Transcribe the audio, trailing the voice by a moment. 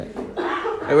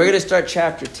We're going to start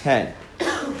chapter 10.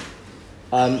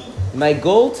 My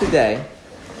goal today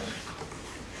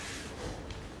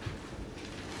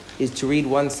is to read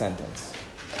one sentence.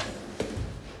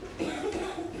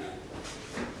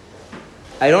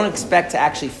 I don't expect to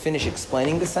actually finish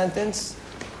explaining the sentence,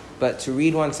 but to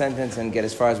read one sentence and get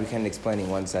as far as we can in explaining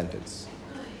one sentence.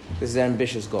 This is an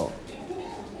ambitious goal.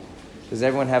 Does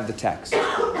everyone have the text?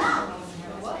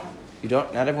 You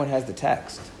don't? Not everyone has the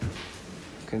text.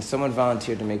 Can someone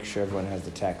volunteer to make sure everyone has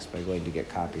the text by going to get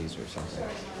copies or something?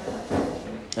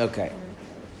 Okay.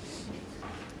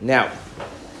 Now.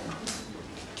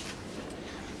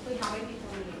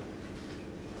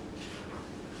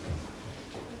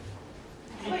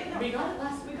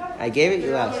 I gave it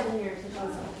you last. All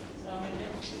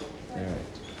right.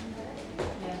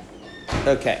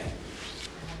 Okay.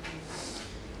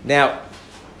 Now,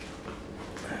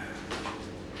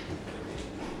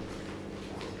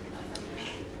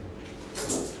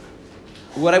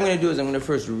 what I'm going to do is I'm going to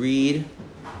first read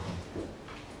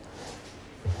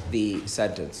the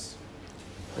sentence.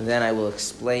 And then I will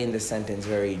explain the sentence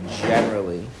very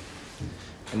generally.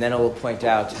 And then I will point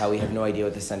out how we have no idea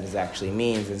what the sentence actually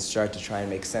means and start to try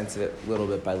and make sense of it little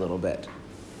bit by little bit.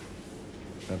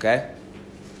 Okay?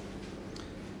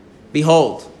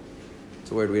 Behold. It's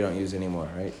a word we don't use anymore,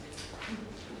 right?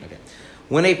 Okay.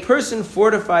 When a person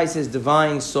fortifies his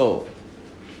divine soul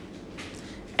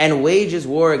and wages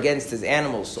war against his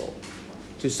animal soul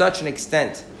to such an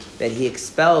extent that he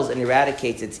expels and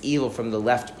eradicates its evil from the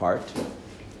left part,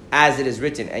 as it is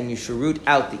written, and you shall root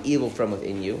out the evil from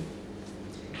within you,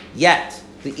 yet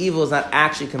the evil is not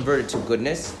actually converted to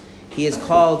goodness, he is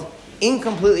called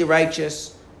incompletely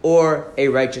righteous or a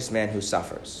righteous man who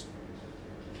suffers.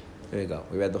 There you go.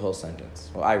 We read the whole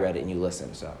sentence. Well, I read it and you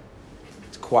listened, so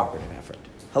it's a cooperative effort.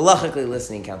 Halachically,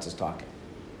 listening counts as talking.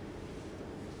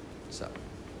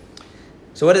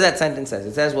 So what does that sentence say?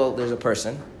 It says, well, there's a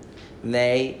person, and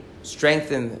they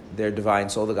strengthen their divine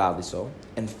soul, the godly soul,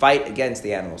 and fight against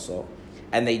the animal soul.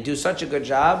 And they do such a good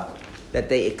job that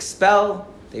they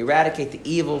eradicate the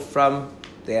evil from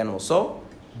the animal soul,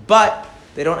 but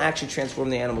they don't actually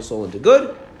transform the animal soul into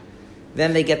good.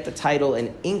 Then they get the title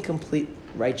an incomplete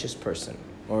righteous person,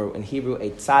 or in Hebrew,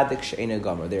 a tzaddik she'eino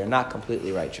gomer. They are not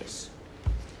completely righteous.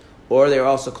 Or they're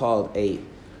also called a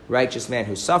righteous man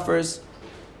who suffers.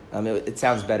 It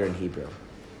sounds better in Hebrew.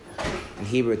 In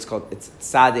Hebrew, it's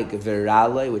tzaddik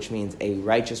virale, which means a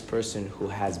righteous person who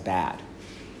has bad.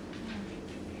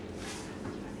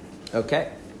 Okay.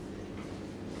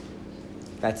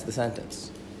 That's the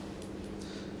sentence.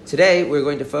 Today, we're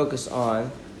going to focus on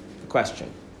the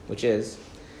question, which is,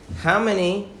 how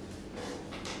many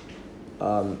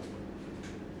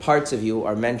parts of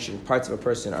a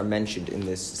person are mentioned in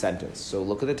this sentence? So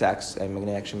look at the text. I'm going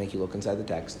to actually make you look inside the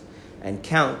text and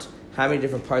count how many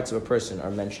different parts of a person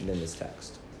are mentioned in this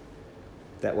text.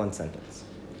 That one sentence.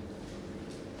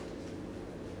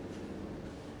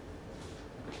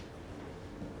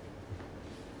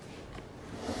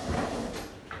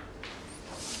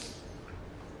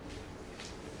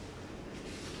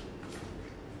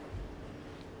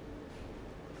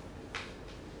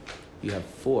 You have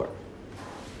 4.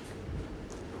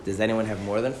 Does anyone have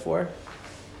more than 4?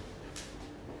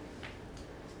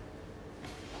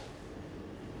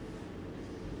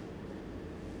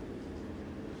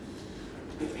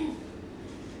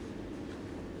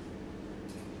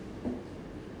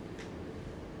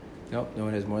 Nope, no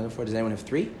one has more than 4. Does anyone have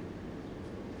 3?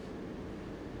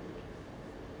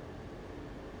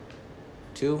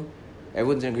 2?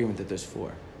 Everyone's in agreement that there's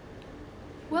 4.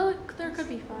 Well, there could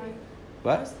be 5.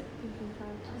 What? I was thinking 5.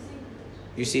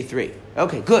 You see 3.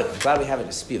 Okay, good. I'm glad we have a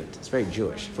dispute. It's very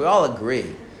Jewish. If we all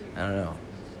agree, I don't know.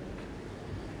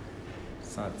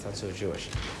 It's not so Jewish.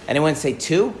 Anyone say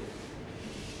 2?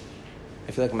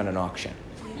 I feel like I'm at an auction.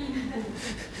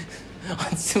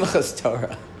 On Simchas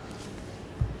Torah.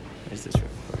 Where's this room?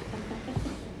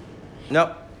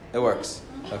 Nope, it works.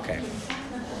 Okay.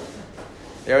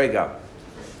 There we go.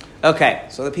 Okay,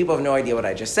 so the people have no idea what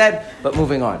I just said, but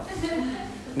moving on.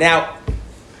 Now,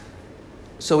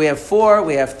 so we have 4,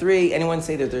 we have 3. Anyone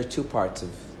say that there are 2 parts of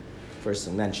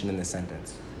person mentioned in the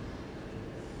sentence?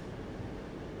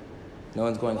 No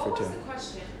one's going for 2. What was the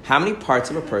question? How many parts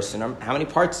of a person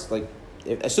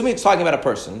assuming it's talking about a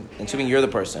person, assuming you're the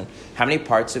person, how many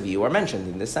parts of you are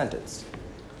mentioned in this sentence?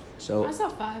 So I saw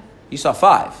 5. You saw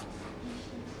 5.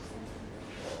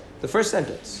 The first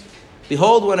sentence.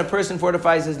 Behold, when a person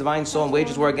fortifies his divine soul and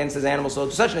wages war against his animal soul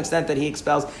to such an extent that he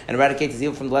expels and eradicates his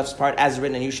evil from the left part, as is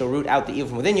written, and you shall root out the evil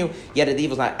from within you, yet the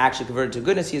evil is not actually converted to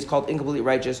goodness, he is called incompletely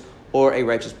righteous or a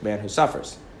righteous man who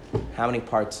suffers. How many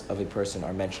parts of a person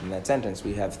are mentioned in that sentence?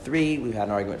 We have 3. We've had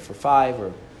an argument for 5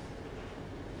 or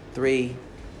 3.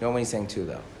 Nobody's saying 2,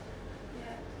 though.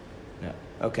 No.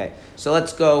 Okay. So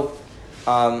let's go.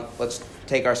 Let's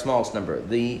take our smallest number.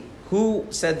 Who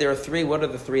said there are 3? What are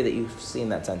the 3 that you see in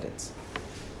that sentence?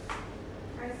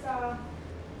 I saw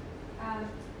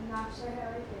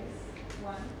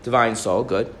one. Divine soul.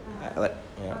 Good. Bahamis,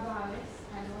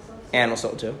 Animal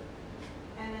soul too.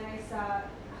 And then I saw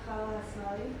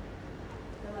Halasmali,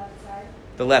 the left side.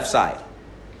 The left side.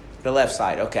 The left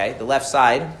side. Okay. The left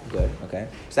side. Good. Okay.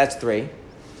 So that's 3.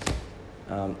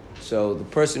 So the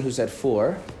person who said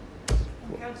 4.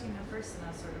 I'm counting the person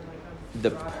as sort of like a The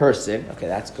broader. person. Okay,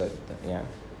 that's good. Yeah.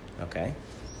 Okay.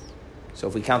 So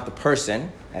if we count the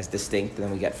person as distinct,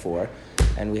 then we get 4.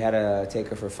 And we had a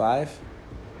taker for 5.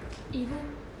 Evil?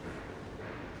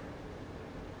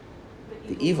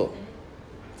 The evil.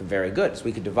 Very good. So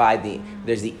we could divide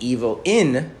there's the evil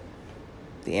in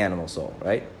the animal soul,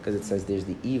 right? Because it says there's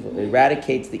the evil. It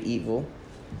eradicates the evil.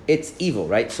 It's evil,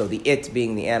 right? So the it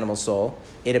being the animal soul,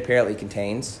 it apparently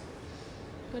contains,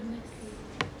 Goodness.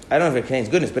 I don't know if it contains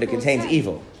goodness, but it contains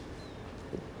evil.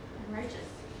 Righteous.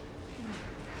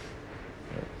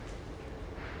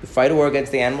 The fight a war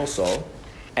against the animal soul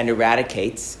and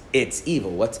eradicates its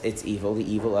evil. What's its evil?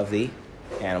 The evil of the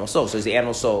animal soul. So there's the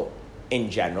animal soul in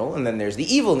general, and then there's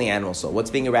the evil in the animal soul. What's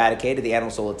being eradicated? The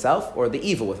animal soul itself or the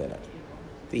evil within it?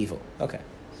 The evil. Okay.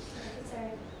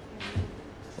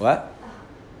 What?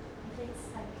 If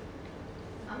it's like,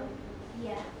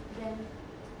 yeah, then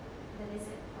is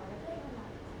it part of it or not?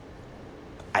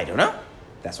 I don't know.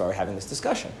 That's why we're having this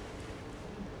discussion.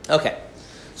 Okay.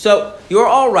 So you're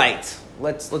all right.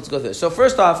 Let's go through this. So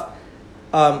first off,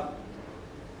 to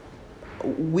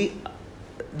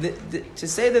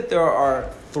say that there are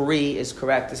 3 is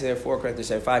correct, to say there are 4 correct, to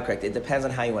say there are 5 correct, it depends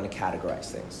on how you want to categorize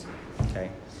things. Okay?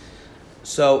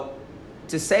 So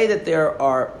to say that there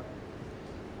are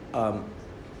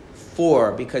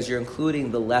 4 because you're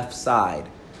including the left side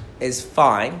is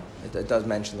fine. It does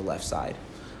mention the left side.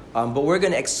 But we're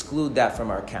going to exclude that from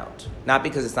our count. Not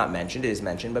because it's not mentioned, it is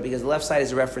mentioned, but because the left side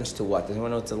is a reference to what? Does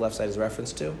anyone know what the left side is a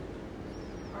reference to?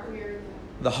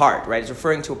 The heart, right? It's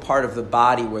referring to a part of the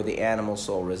body where the animal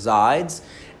soul resides.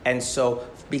 And so,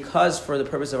 because for the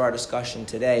purpose of our discussion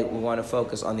today, we want to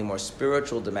focus on the more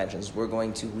spiritual dimensions, we're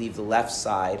going to leave the left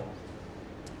side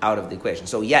out of the equation.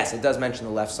 So yes, it does mention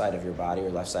the left side of your body or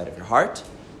left side of your heart,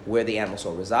 where the animal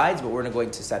soul resides, but we're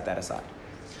going to set that aside.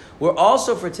 We're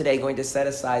also, for today, going to set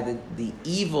aside the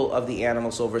evil of the animal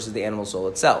soul versus the animal soul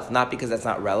itself. Not because that's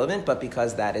not relevant, but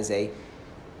because that is a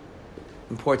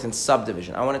important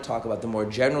subdivision. I want to talk about the more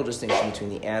general distinction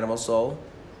between the animal soul,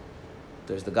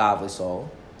 there's the godly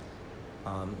soul,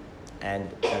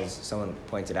 and as someone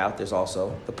pointed out, there's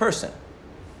also the person.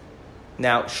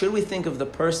 Now, should we think of the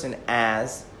person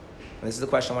as, and this is the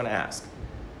question I want to ask,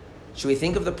 should we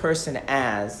think of the person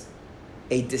as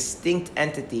a distinct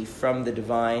entity from the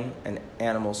divine and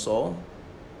animal soul?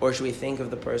 Or should we think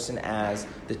of the person as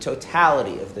the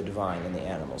totality of the divine and the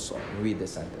animal soul? Read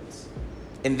this sentence.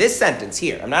 In this sentence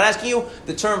here, I'm not asking you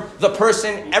the term the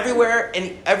person everywhere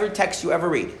in every text you ever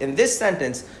read. In this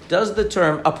sentence, does the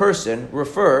term a person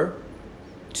refer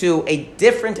to a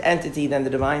different entity than the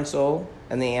divine soul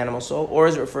and the animal soul? Or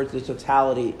is it referred to the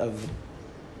totality of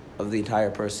the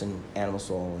entire person, animal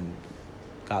soul, and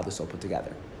godly soul put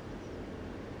together?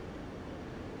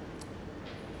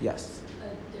 Yes.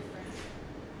 Different.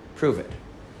 Prove it.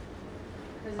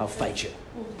 I'll fight you.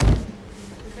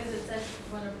 Because it says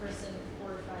when a person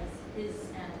fortifies his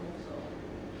animal soul.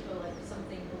 So like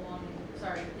something belonging,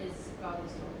 his godly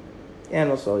soul.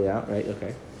 Animal soul, yeah, right,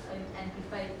 okay. And he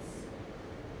fights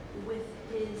with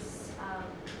his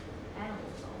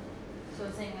animal soul. So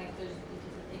it's saying like there's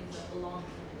different things that belong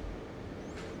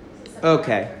to him.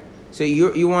 Okay. So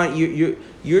you're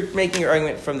making your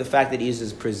argument from the fact that he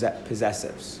uses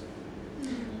possessives.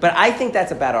 But I think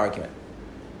that's a bad argument.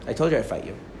 I told you I'd fight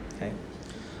you. Okay.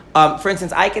 For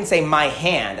instance, I can say my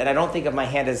hand, and I don't think of my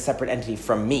hand as a separate entity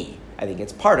from me. I think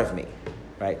it's part of me,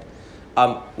 right?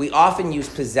 We often use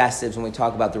possessives when we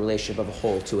talk about the relationship of a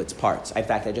whole to its parts. In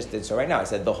fact, I just did so right now. I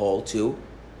said the whole to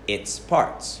its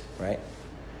parts, right?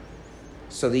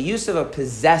 So the use of a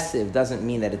possessive doesn't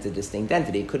mean that it's a distinct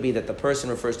entity. It could be that the person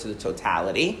refers to the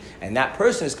totality, and that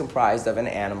person is comprised of an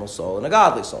animal soul and a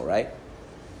godly soul, right?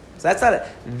 So that's not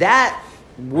that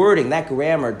wording, that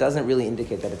grammar doesn't really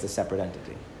indicate that it's a separate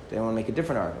entity. They want to make a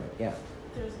different argument. Yeah.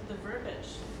 There's the verbiage.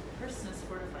 The person is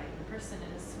fortifying. The person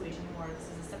is waging war. This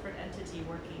is a separate entity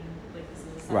working. Like this is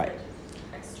a separate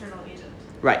external agent.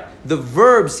 Right. The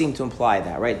verbs seem to imply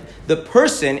that, right? The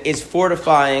person is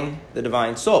fortifying the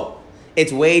divine soul.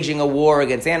 It's waging a war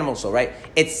against the animal soul, right?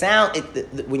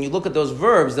 When you look at those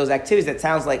verbs, those activities, it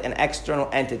sounds like an external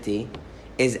entity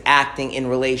is acting in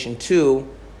relation to...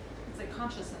 It's like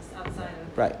consciousness outside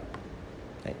of... Right.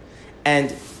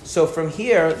 And so from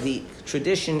here, the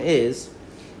tradition is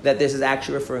that this is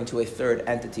actually referring to a third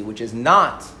entity, which is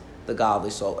not the godly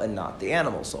soul and not the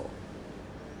animal soul.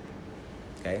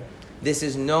 Okay? This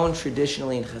is known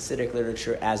traditionally in Hasidic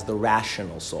literature as the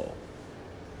rational soul.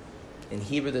 In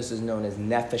Hebrew, this is known as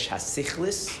nefesh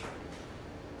hasichlis,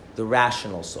 the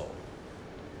rational soul.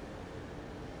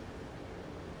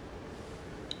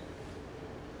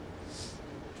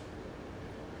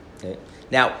 Okay.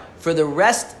 Now, for the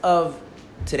rest of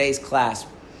today's class,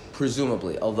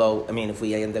 presumably, although, if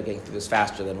we end up getting through this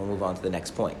faster, then we'll move on to the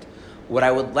next point. What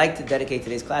I would like to dedicate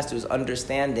today's class to is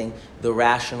understanding the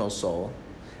rational soul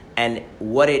and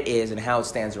what it is and how it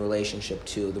stands in relationship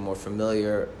to the more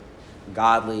familiar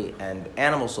godly and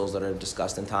animal souls that are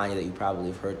discussed in Tanya that you probably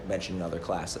have heard mentioned in other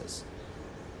classes.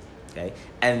 Okay?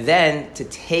 And then to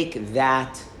take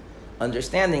that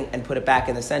understanding and put it back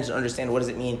in the sense and understand what does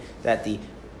it mean that the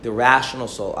rational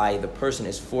soul, i.e. the person,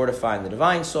 is fortifying the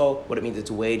divine soul, what it means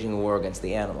it's waging a war against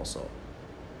the animal soul.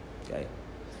 Okay?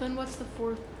 So then what's the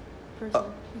fourth person?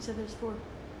 You said there's four.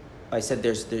 I said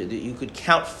you could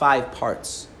count 5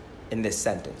 parts in this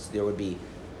sentence. There would be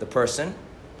the person,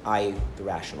 i.e. the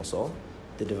rational soul,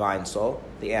 the divine soul,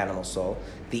 the animal soul,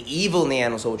 the evil in the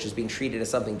animal soul, which is being treated as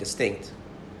something distinct,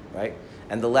 right?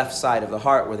 And the left side of the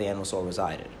heart where the animal soul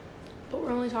resided. But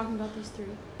we're only talking about these 3.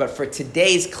 But for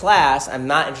today's class, I'm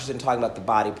not interested in talking about the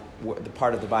body, the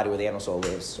part of the body where the animal soul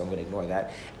lives, so I'm going to ignore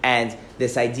that. And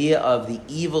this idea of the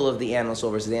evil of the animal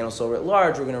soul versus the animal soul at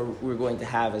large, we're going to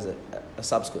have as a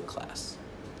subsequent class.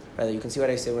 Right? You can see what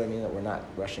I say, what I mean, that we're not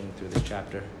rushing through this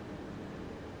chapter.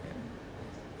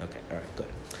 Yeah. Okay, all right, good.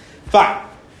 Fine.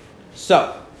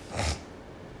 So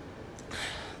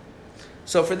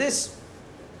for this,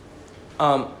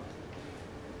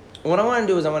 what I want to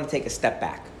do is I want to take a step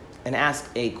back and ask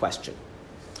a question.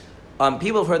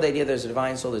 People have heard the idea there's a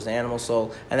divine soul, there's an animal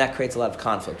soul, and that creates a lot of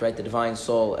conflict, right? The divine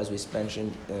soul, as we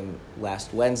mentioned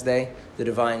last Wednesday, the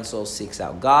divine soul seeks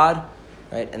out God,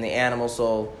 right? And the animal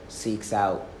soul seeks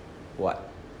out what?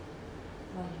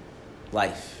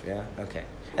 Life, yeah? Okay.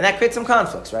 And that creates some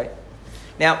conflicts, right?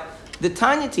 Now, the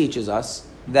Tanya teaches us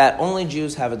that only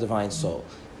Jews have a divine soul.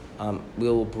 We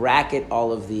will bracket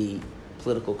all of the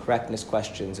political correctness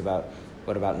questions about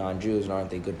what about non-Jews and aren't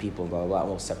they good people, blah, blah, blah. And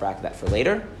we'll separate that for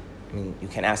later. You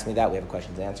can ask me that. We have a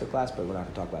questions and answer class, but we're not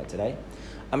going to talk about it today.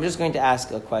 I'm just going to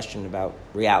ask a question about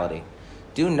reality.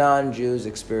 Do non-Jews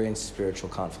experience spiritual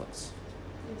conflicts?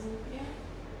 Yeah.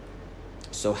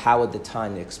 So how would the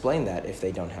Tanya explain that if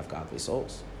they don't have godly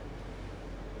souls?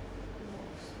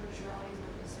 Spirituality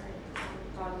is not necessarily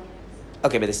godliness.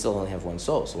 Okay, but they still only have one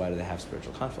soul, so why do they have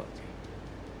spiritual conflict?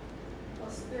 Well,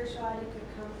 spirituality could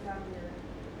come from your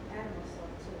animal soul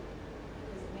too,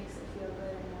 because it makes it feel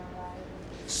good and more alive.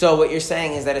 So what you're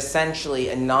saying is that essentially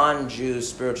a non-Jew's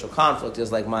spiritual conflict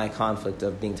is like my conflict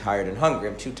of being tired and hungry.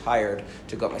 I'm too tired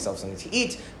to go get myself something to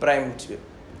eat, but I'm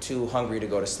too hungry to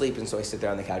go to sleep, and so I sit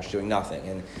there on the couch doing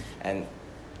nothing. And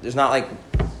there's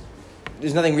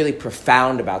nothing really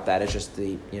profound about that. It's just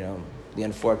the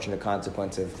unfortunate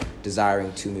consequence of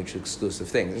desiring two mutually exclusive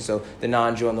things. And so the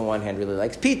non-Jew on the one hand really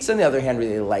likes pizza, on the other hand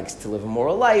really likes to live a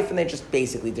moral life, and they're just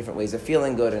basically different ways of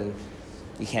feeling good, and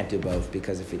you can't do both,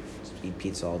 because if you eat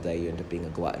pizza all day, you end up being a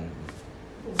glutton.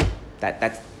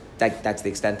 That's the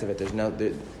extent of it.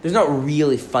 There's not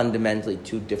really fundamentally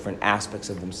two different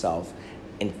aspects of themselves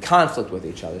in conflict with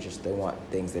each other, just they want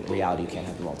things that in reality you can't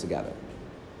have them all together.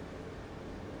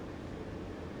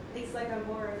 It's like a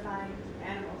more refined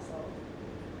animal soul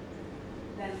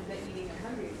than the eating and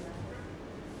hungry example.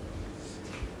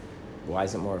 Why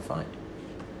is it more refined?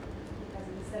 Because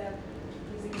instead of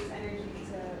using its energy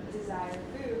to desire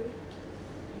food,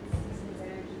 it's using its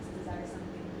energy to desire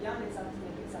something beyond itself to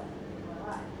make itself more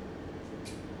alive.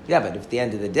 Yeah, but at the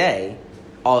end of the day,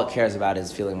 all it cares about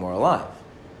is feeling more alive.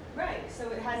 Right, so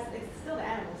it's still the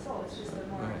animal soul, it's just a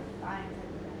more refined type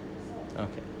of animal soul.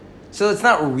 Okay. So it's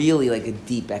not really like a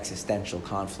deep existential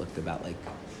conflict about like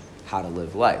how to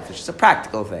live life. It's just a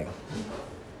practical thing.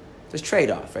 There's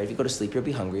trade-off, right? If you go to sleep, you'll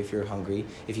be hungry. If you're hungry,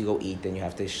 if you go eat, then you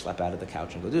have to schlep out of the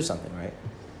couch and go do something, right?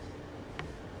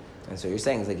 And so you're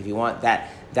saying is like if you want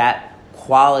that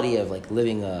quality of like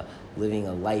living a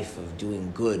life of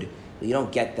doing good, you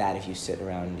don't get that if you sit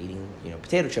around eating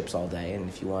potato chips all day. And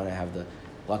if you want to have the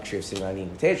luxury of sitting around eating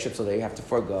potato chips all day, you have to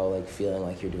forego like feeling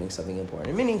like you're doing something important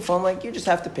and meaningful, and like you just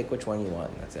have to pick which one you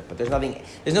want, and that's it. But there's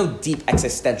no deep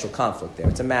existential conflict there.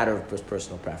 It's a matter of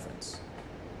personal preference.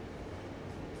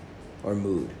 or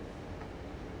mood.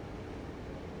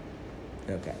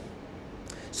 Okay.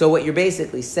 So what you're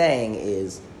basically saying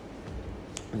is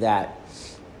that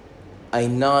a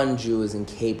non-Jew is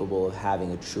incapable of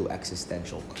having a true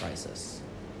existential crisis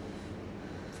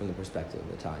from the perspective of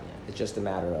the Tanya. It's just a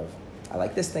matter of, I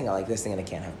like this thing, and I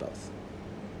can't have both.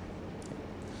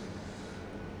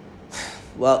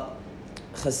 Well,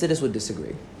 Hasidus would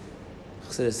disagree.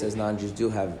 Hasidus says non-Jews do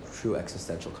have true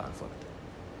existential conflict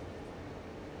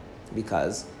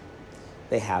because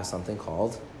they have something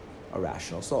called a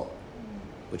rational soul,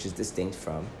 which is distinct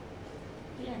from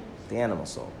the animal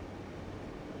soul.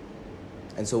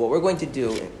 And so what we're going to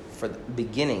do for the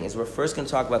beginning is we're first going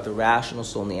to talk about the rational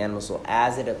soul and the animal soul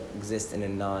as it exists in a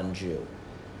non-Jew.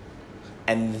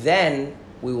 And then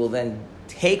we will then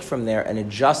take from there and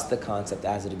adjust the concept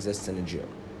as it exists in a Jew.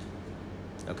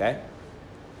 Okay?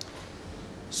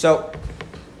 So,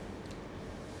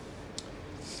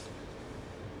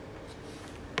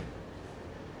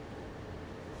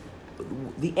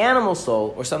 the animal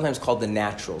soul, or sometimes called the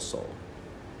natural soul,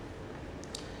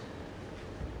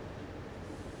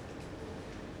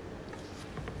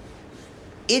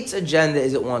 its agenda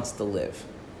is it wants to live.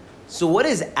 So what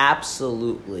is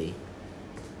absolutely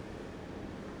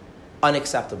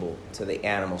unacceptable to the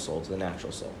animal soul, to the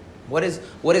natural soul? What is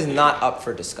not up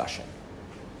for discussion?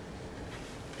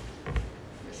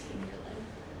 Risking your life.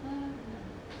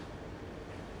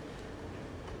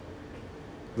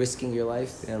 Risking your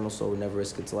life? The animal soul would never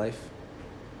risk its life?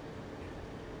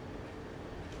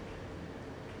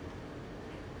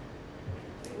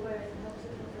 What helps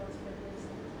it fulfill its purpose?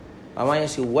 I want to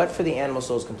ask you, what for the animal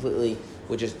soul is completely,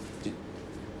 would just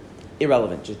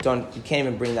irrelevant. Just don't, you can't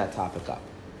even bring that topic up.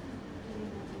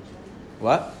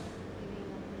 What?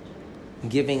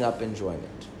 Giving up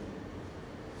enjoyment.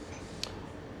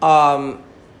 But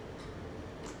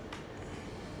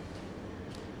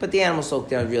the animal soul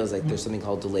doesn't realize like there's something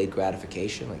called delayed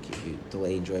gratification. Like if you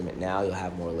delay enjoyment now, you'll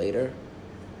have more later.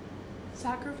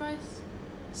 Sacrifice?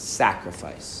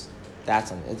 Sacrifice.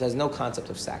 There's no concept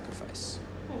of sacrifice.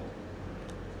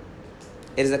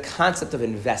 It is a concept of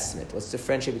investment. Let's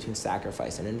differentiate between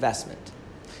sacrifice and investment.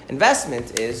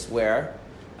 Investment is where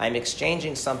I'm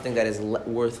exchanging something that is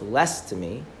worth less to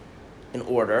me in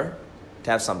order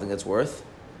to have something that's worth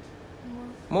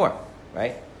more,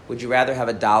 right? Would you rather have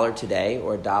 $1 today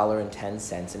or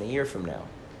 $1.10 in a year from now?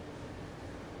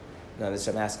 No, this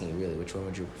I'm asking you really. Which one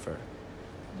would you prefer?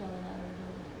 $1 now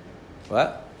or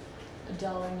What? $1.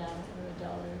 $1 now or $1.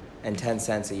 And 10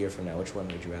 cents a year from now. Which one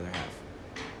would you rather have?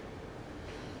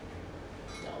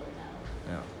 $1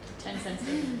 now. No. 10 cents.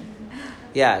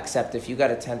 Yeah, except if you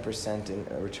got a 10% in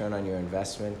return on your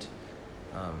investment,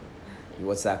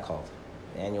 what's that called?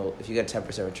 Annual. If you got a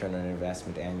 10% return on an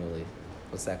investment annually,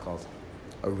 what's that called?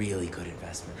 A really good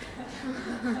investment.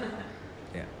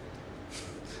 Yeah.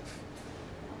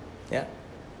 Yeah.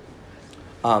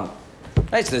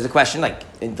 Right, so there's a question like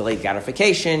in delayed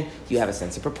gratification, do you have a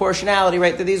sense of proportionality,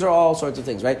 right? These are all sorts of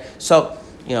things, right? So,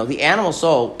 the animal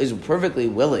soul is perfectly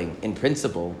willing, in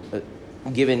principle,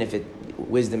 given if it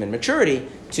wisdom and maturity,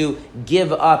 to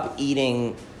give up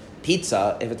eating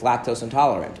pizza if it's lactose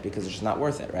intolerant because it's just not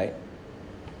worth it, right?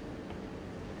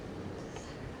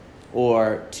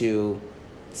 Or to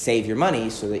save your money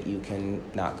so that you can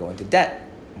not go into debt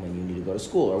when you need to go to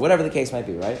school, or whatever the case might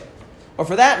be, right? Or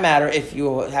for that matter, if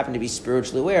you happen to be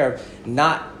spiritually aware,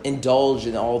 not indulge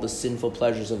in all the sinful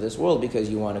pleasures of this world because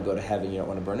you want to go to heaven, you don't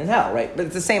want to burn in hell, right? But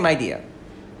it's the same idea,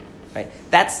 right?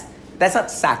 That's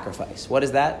not sacrifice. What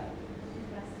is that?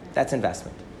 That's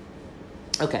investment.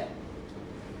 Okay.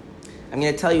 I'm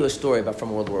going to tell you a story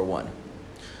from World War I.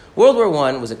 World War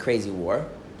I was a crazy war.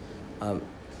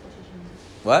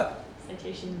 What?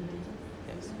 Citation.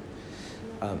 Yes.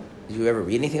 Did you ever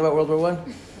read anything about World War I?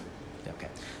 Okay.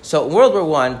 So World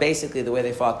War I, basically the way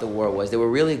they fought the war was they were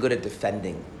really good at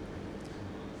defending.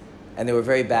 And they were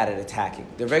very bad at attacking.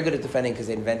 They're very good at defending because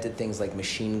they invented things like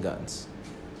machine guns.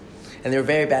 And they were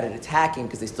very bad at attacking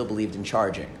because they still believed in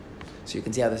charging. So you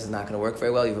can see how this is not going to work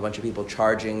very well. You have a bunch of people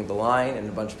charging the line and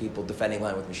a bunch of people defending the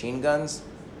line with machine guns.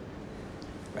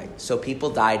 Right? So people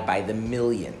died by the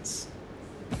millions.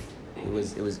 It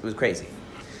was crazy.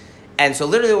 And so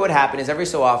literally what would happen is every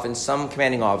so often some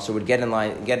commanding officer would get in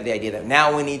line and get the idea that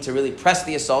now we need to really press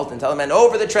the assault and tell the men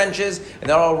over the trenches, and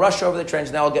they'll all rush over the trench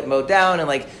and they'll all get mowed down, and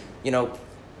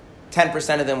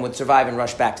 10% of them would survive and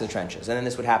rush back to the trenches. And then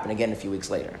this would happen again a few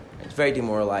weeks later. It's very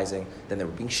demoralizing. Then they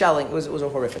were being shelling. It was a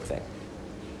horrific thing.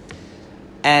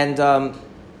 And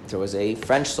there was a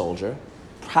French soldier,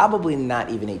 probably not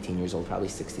even 18 years old, probably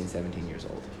 16, 17 years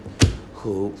old,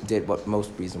 who did what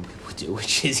most reasonable people do,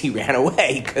 which is he ran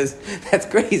away, because that's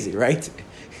crazy, right?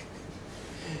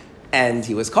 And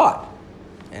he was caught.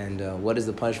 And what is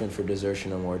the punishment for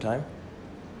desertion in wartime?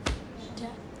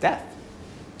 Death.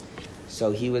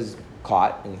 So he was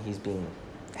caught, and he's being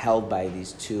held by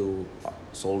these two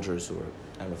soldiers who were,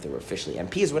 I don't know if they were officially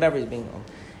MPs, whatever, he's being held.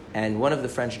 And one of the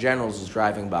French generals is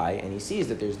driving by, and he sees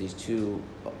that there's these two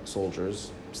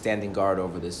soldiers standing guard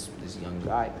over this young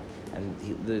guy. And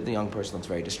the young person looks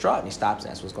very distraught, and he stops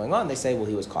and asks what's going on. They say, well,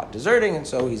 he was caught deserting, and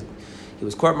so he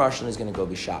was court-martialed and he's going to go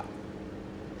be shot.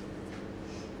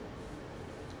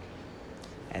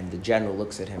 And the general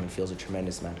looks at him and feels a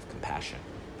tremendous amount of compassion.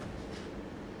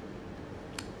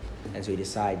 And so he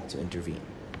decides to intervene.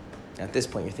 And at this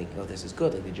point, you're thinking, oh, this is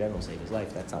good, like the general saved his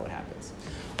life. That's not what happens.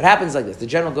 What happens is like this. The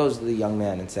general goes to the young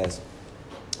man and says,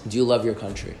 do you love your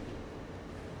country?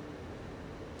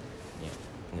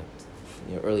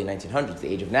 Early 1900s, the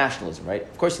age of nationalism, right?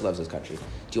 Of course he loves his country. Do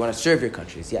you want to serve your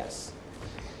country? Yes.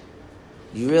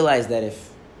 You realize that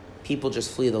if people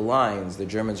just flee the lines, the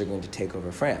Germans are going to take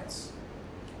over France.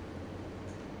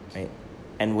 Right?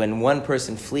 And when one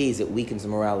person flees, it weakens the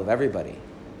morale of everybody.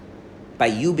 By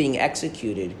you being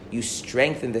executed, you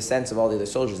strengthen the sense of all the other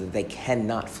soldiers that they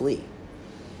cannot flee.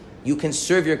 You can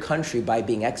serve your country by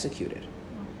being executed.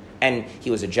 And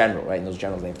he was a general, right? And those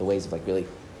generals, they have the ways of like really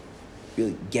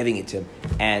giving it to him.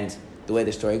 And the way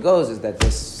the story goes is that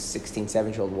this 16,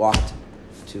 17-year-old walked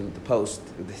to the post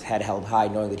with his head held high,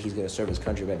 knowing that he's going to serve his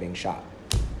country by being shot.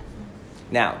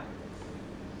 Now,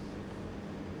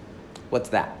 what's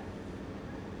that?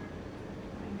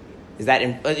 Is that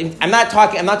I'm not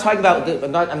talking about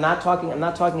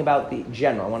the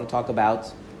general. I want to talk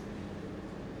about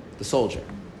the soldier.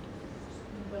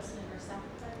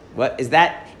 What is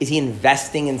that? Is he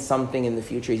investing in something in the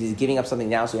future? Is he giving up something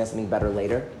now so he has something better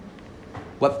later?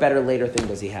 What better later thing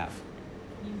does he have?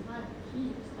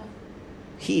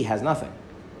 He has nothing.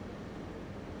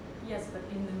 Yes, but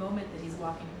in the moment that he's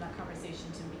walking from that conversation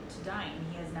to dying,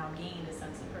 he has now gained a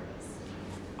sense of purpose.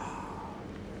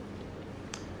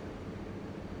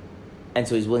 And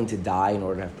so he's willing to die in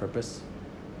order to have purpose?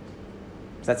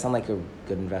 Does that sound like a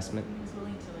good investment? He's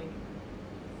willing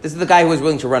to This is the guy who was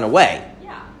willing to run away.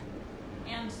 Yeah.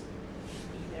 And be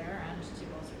there and to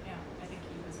also, I think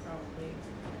he was probably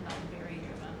not very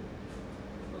driven.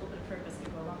 A little bit of purpose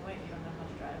could go a long way if you don't know how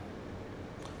to drive.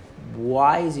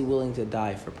 Why is he willing to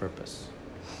die for purpose?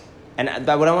 And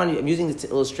what I'm using this to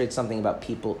illustrate something about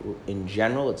people in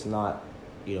general. It's not,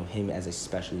 him as a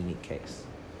special, unique case.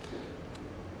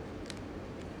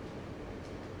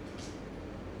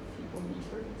 People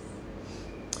need purpose.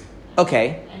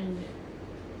 Okay. And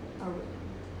are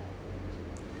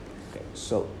Okay.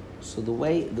 So the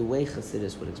way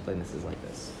Hasidus would explain this is like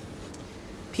this: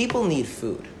 people need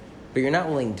food, but you're not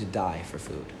willing to die for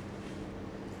food.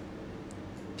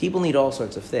 People need all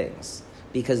sorts of things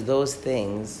because those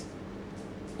things,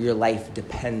 your life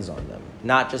depends on them.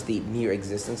 Not just the mere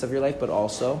existence of your life, but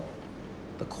also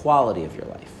the quality of your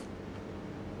life.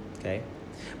 Okay?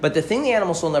 But the thing the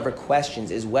animal soul never questions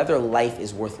is whether life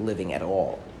is worth living at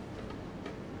all.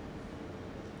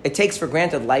 It takes for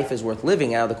granted life is worth living.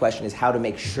 Now the question is how to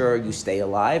make sure you stay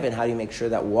alive, and how do you make sure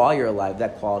that while you're alive,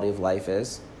 that quality of life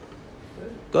is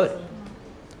good.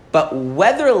 But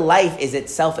whether life is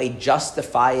itself a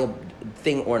justifiable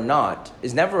thing or not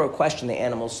is never a question the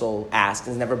animal soul asks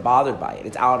and is never bothered by it.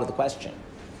 It's out of the question.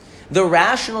 The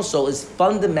rational soul is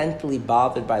fundamentally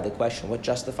bothered by the question, what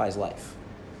justifies life?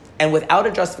 And without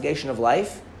a justification of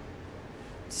life,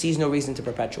 sees no reason to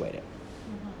perpetuate it.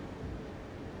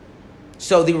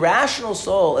 So the rational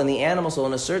soul and the animal soul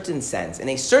in a certain sense,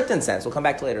 we'll come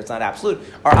back to later, it's not absolute,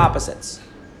 are opposites.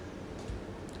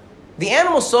 The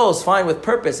animal soul is fine with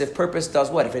purpose if purpose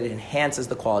does what? If it enhances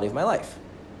the quality of my life.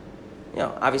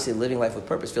 Obviously living life with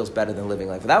purpose feels better than living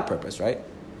life without purpose, right?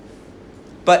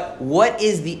 But what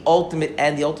is the ultimate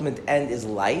end? The ultimate end is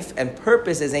life, and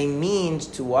purpose is a means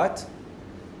to what?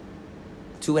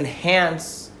 To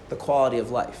enhance the quality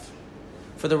of life.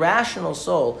 For the rational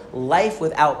soul, life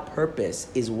without purpose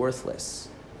is worthless.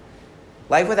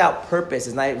 Life without purpose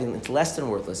is not even, it's less than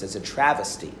worthless, it's a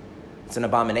travesty. It's an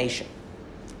abomination.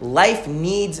 Life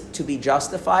needs to be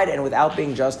justified, and without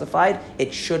being justified,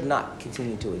 it should not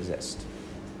continue to exist.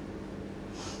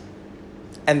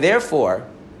 And therefore,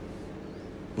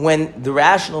 when the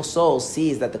rational soul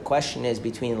sees that the question is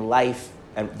between life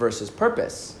and versus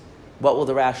purpose, what will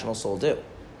the rational soul do?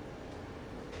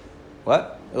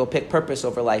 What? It will pick purpose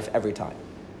over life every time.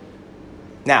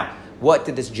 Now, what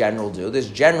did this general do? This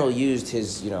general used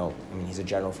his, he's a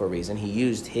general for a reason. He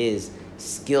used his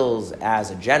skills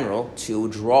as a general to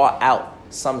draw out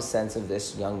some sense of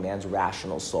this young man's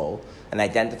rational soul and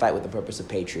identify it with the purpose of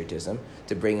patriotism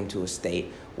to bring him to a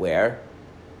state where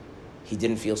he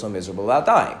didn't feel so miserable about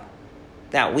dying.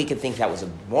 Now, we could think that was a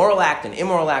moral act, an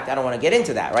immoral act. I don't want to get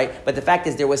into that, right? But the fact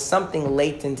is there was something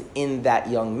latent in that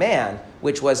young man,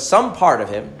 which was some part of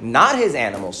him, not his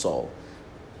animal soul,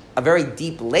 a very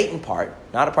deep, latent part,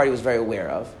 not a part he was very aware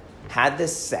of, had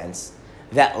this sense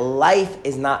that life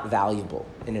is not valuable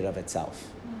in and of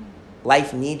itself.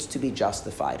 Life needs to be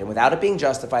justified. And without it being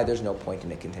justified, there's no point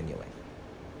in it continuing.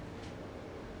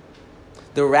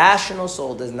 The rational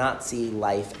soul does not see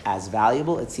life as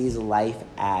valuable. It sees life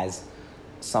as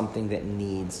something that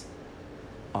needs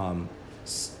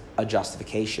a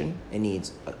justification. It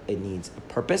needs a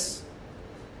purpose.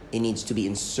 It needs to be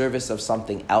in service of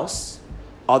something else.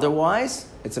 Otherwise,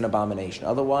 it's an abomination.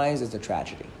 Otherwise, it's a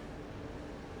tragedy.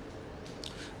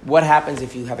 What happens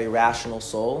if you have a rational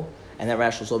soul, and that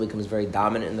rational soul becomes very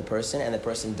dominant in the person, and the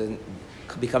person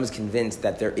becomes convinced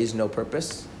that there is no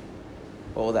purpose?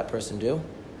 What will that person do?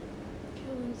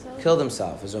 Kill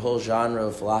themselves. There's a whole genre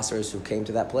of philosophers who came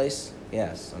to that place.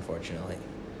 Yes, unfortunately.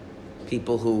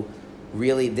 People who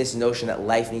really, this notion that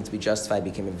life needs to be justified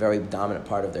became a very dominant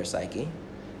part of their psyche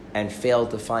and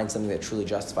failed to find something that truly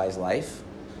justifies life.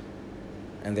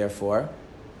 And therefore,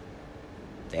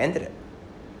 they ended it.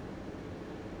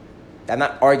 I'm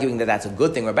not arguing that that's a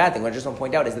good thing or a bad thing. What I just want to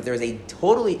point out is that there is a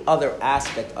totally other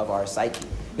aspect of our psyche.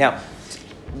 Now,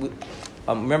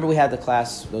 remember we had the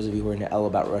class, those of you who were in L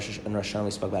about Rosh Hashanah,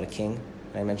 we spoke about a king.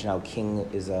 And I mentioned how king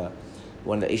is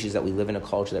one of the issues that we live in a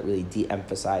culture that really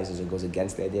de-emphasizes or goes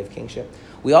against the idea of kingship.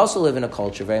 We also live in a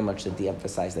culture very much that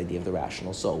de-emphasizes the idea of the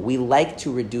rational soul. We like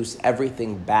to reduce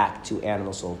everything back to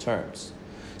animal soul terms.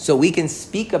 So we can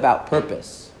speak about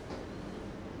purpose,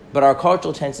 but our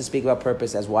culture tends to speak about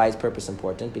purpose as why is purpose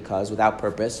important? Because without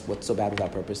purpose, what's so bad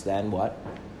without purpose then? What?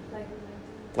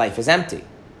 Life is empty.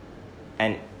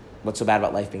 And what's so bad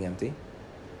about life being empty?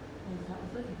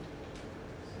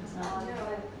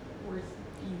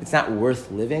 It's not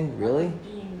worth living, really?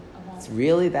 It's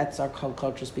really? That's our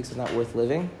culture speaks, it's not worth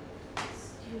living?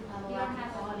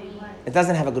 It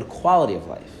doesn't have a good quality of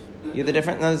life. You're the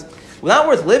different. Not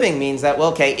worth living means that,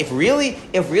 well, okay, if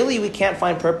really we can't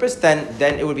find purpose,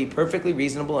 then it would be perfectly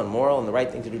reasonable and moral and the right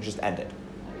thing to do just end it.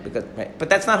 Because, right? But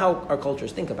that's not how our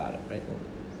cultures think about it, right?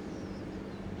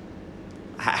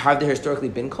 Have there historically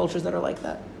been cultures that are like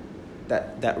that?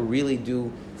 That really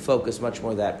do focus much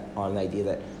more on the idea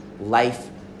that life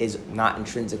is not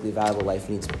intrinsically valuable, life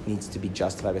needs to be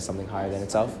justified by something higher than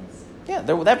itself? Yeah,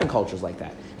 there have been cultures like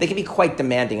that. They can be quite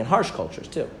demanding and harsh cultures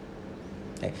too.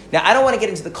 Okay. Now, I don't want to get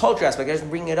into the culture aspect. I just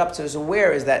bring it up so as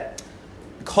aware is that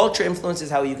culture influences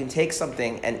how you can take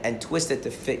something and twist it to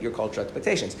fit your cultural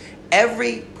expectations.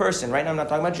 Every person, right now I'm not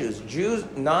talking about Jews,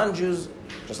 non-Jews,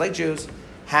 just like Jews,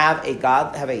 have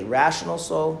a rational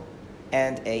soul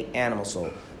and an animal soul.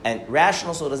 And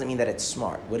rational soul doesn't mean that it's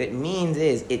smart. What it means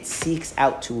is it seeks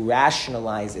out to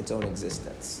rationalize its own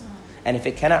existence. And if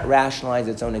it cannot rationalize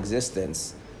its own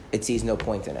existence, it sees no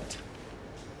point in it.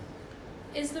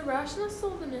 Is the rational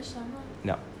soul the neshama?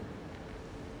 No.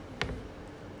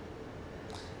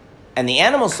 And the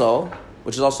animal soul,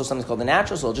 which is also something called the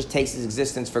natural soul, just takes its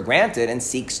existence for granted and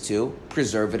seeks to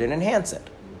preserve it and enhance it.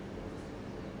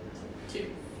 Two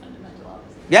fundamental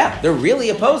opposites. Yeah, they're really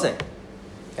opposing.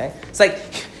 Okay? It's like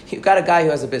you've got a guy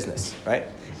who has a business, right?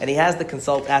 And he has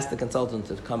asked the consultant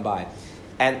to come by.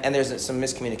 And there's some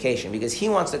miscommunication because he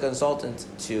wants the consultant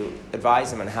to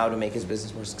advise him on how to make his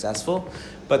business more successful.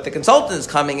 But the consultant is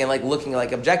coming and looking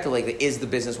objectively, is the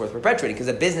business worth perpetuating? Because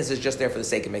the business is just there for the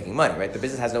sake of making money, right? The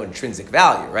business has no intrinsic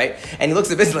value, right? And he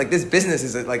looks at the business this business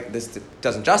is this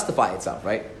doesn't justify itself,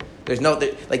 right? There's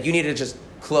you need to just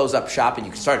close up shop and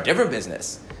you can start a different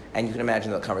business. And you can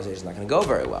imagine the conversation's not going to go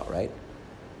very well, right?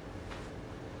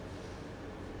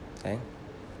 Okay.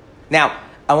 Now,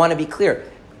 I want to be clear.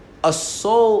 A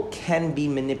soul can be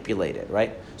manipulated,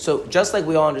 right? So just like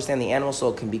we all understand the animal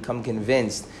soul can become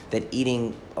convinced that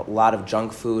eating a lot of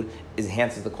junk food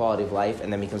enhances the quality of life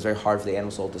and then becomes very hard for the animal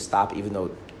soul to stop, even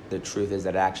though the truth is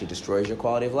that it actually destroys your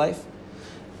quality of life.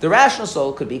 The rational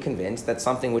soul could be convinced that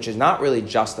something which is not really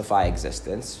justify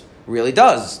existence really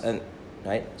does. And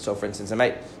right? So for instance, I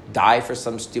might die for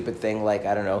some stupid thing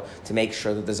to make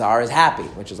sure that the czar is happy,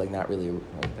 which is not really,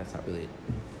 that's not really,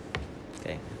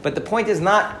 okay. But the point is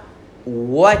not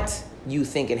what you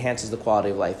think enhances the quality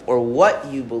of life or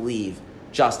what you believe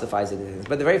justifies existence,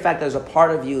 but the very fact that there's a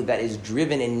part of you that is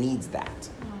driven and needs that.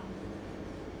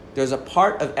 There's a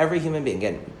part of every human being,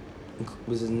 again,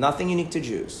 this is nothing unique to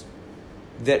Jews,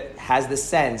 that has the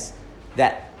sense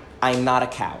that I'm not a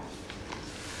cow.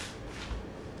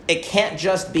 It can't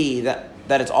just be that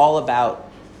it's all about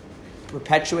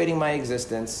perpetuating my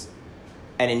existence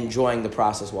and enjoying the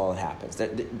process while it happens.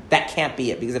 That can't be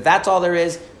it, because if that's all there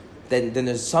is, then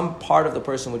there's some part of the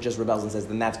person which just rebels and says,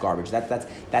 then that's garbage.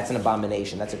 That's an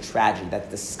abomination. That's a tragedy. That's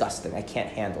disgusting. I can't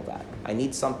handle that. I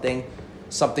need something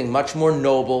much more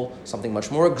noble, something much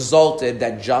more exalted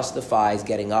that justifies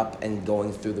getting up and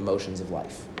going through the motions of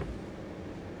life.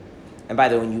 And by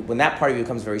the way, when that part of you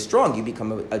becomes very strong, you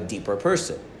become a deeper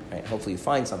person. Right? Hopefully you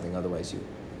find something, otherwise there's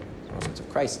all sorts of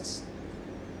crisis.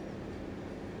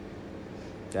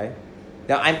 Okay?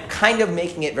 Now, I'm kind of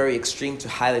making it very extreme to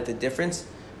highlight the difference,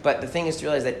 but the thing is to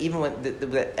realize that even when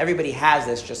that everybody has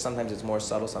this, just sometimes it's more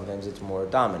subtle, sometimes it's more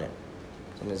dominant,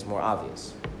 sometimes it's more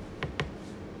obvious.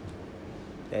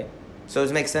 Okay? So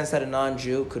does it make sense that a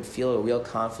non-Jew could feel a real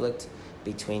conflict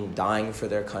between dying for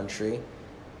their country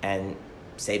and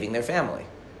saving their family?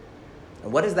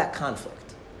 And what is that conflict?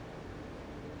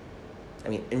 I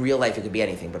mean, in real life it could be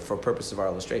anything, but for purpose of our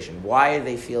illustration, why do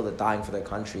they feel that dying for their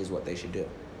country is what they should do?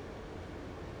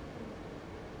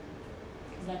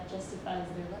 Because that justifies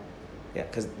their life. Yeah,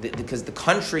 because the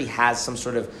country has some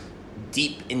sort of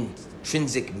deep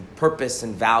intrinsic purpose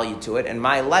and value to it, and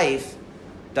my life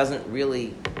doesn't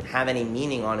really have any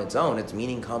meaning on its own. Its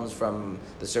meaning comes from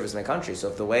the service of my country. So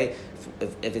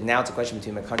if now it's a question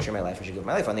between my country and my life, I should give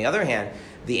my life. On the other hand,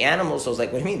 the animal soul is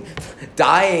like, what do you mean?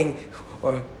 Dying,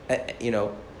 or,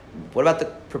 what about the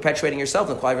perpetuating yourself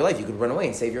in the quality of your life? You could run away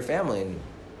and save your family. And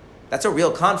that's a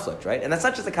real conflict, right? And that's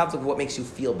not just a conflict of what makes you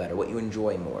feel better, what you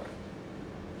enjoy more.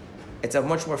 It's a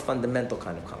much more fundamental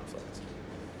kind of conflict.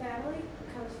 Family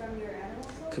comes from your animal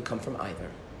soul? Could come from either.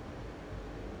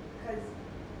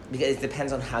 Because Because it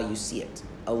depends on how you see it.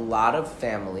 A lot of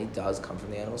family does come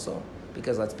from the animal soul.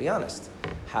 Because let's be honest,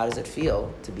 how does it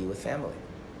feel to be with family?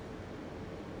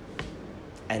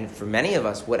 And for many of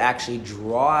us, what actually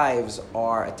drives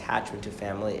our attachment to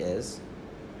family is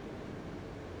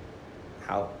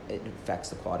how it affects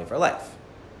the quality of our life.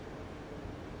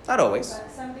 Not always.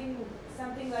 But something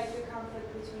like the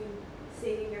conflict between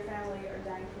saving your family or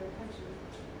dying for your country.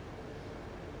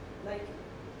 Like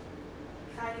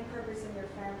finding purpose in your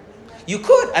family. You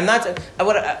could. I'm not.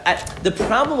 The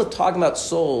problem with talking about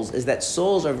souls is that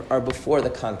souls are before the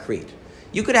concrete.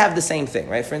 You could have the same thing,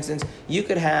 right? For instance, you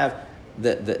could have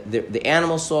the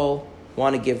animal soul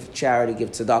want to give charity,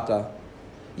 give tzedakah.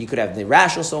 You could have the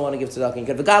rational soul want to give tzedakah. You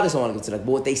could have the godly soul want to give tzedakah.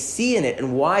 But what they see in it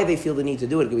and why they feel the need to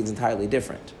do it is entirely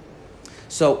different.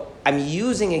 So I'm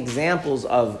using examples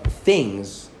of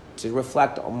things to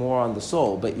reflect more on the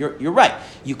soul. But you're right.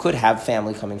 You could have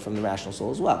family coming from the rational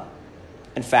soul as well.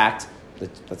 In fact,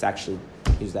 let's actually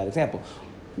use that example.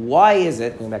 Why is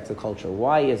it, going back to the culture,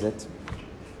 why is it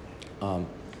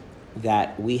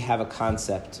that we have a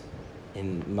concept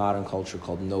in modern culture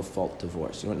called no-fault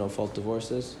divorce? You know what no-fault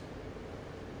divorce is?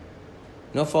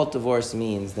 No-fault divorce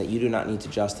means that you do not need to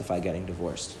justify getting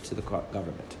divorced to the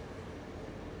government.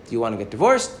 Do you want to get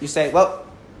divorced? You say, well,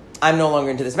 I'm no longer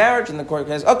into this marriage, and the court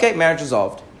says, okay, marriage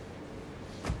dissolved.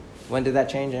 When did that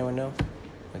change? Anyone know?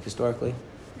 Like historically?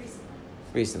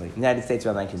 Recently. United States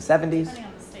around 1970s. Depending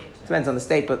on the state. Depends on the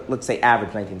state, but let's say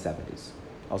average 1970s.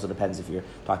 Also depends if you're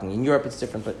talking in Europe, it's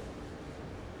different, but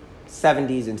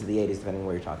 70s into the 80s, depending on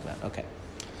where you're talking about. Okay.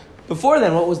 Before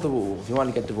then, what was the rule? If you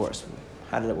wanted to get divorced,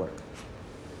 how did it work?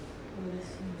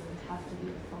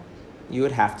 You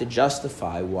would have to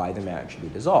justify why the marriage should be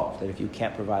dissolved. And if you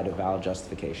can't provide a valid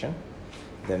justification,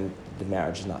 then the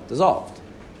marriage is not dissolved.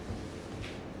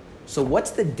 So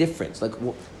what's the difference? Like,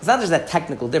 it's not just that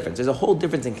technical difference. There's a whole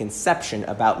difference in conception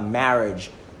about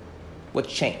marriage.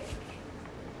 What's changed?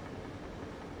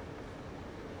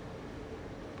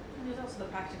 And there's also the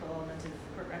practical element of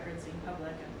court records being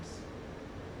public and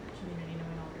the community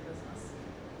knowing all your business.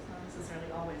 It's not necessarily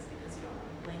always because you don't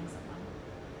want to blame someone.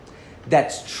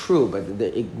 That's true, but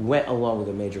it went along with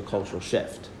a major cultural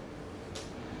shift.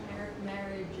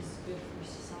 Marriage is good for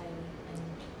society, and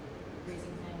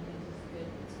raising families is good.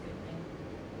 It's a good thing.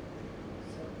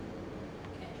 So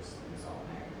you can't just insult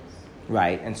marriages.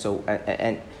 Right, and so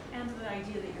and the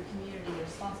idea that your community is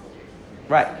responsible to your community.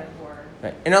 Right. So therefore,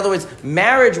 right. In other words,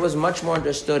 marriage was much more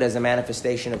understood as a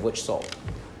manifestation of which soul?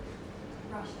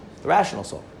 The rational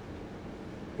soul.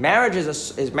 Marriage is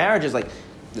like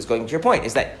this. Going to your point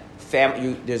is that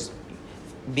there's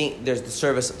the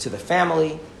service to the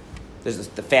family. There's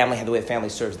the family, the way the family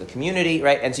serves the community,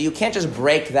 right? And so you can't just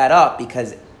break that up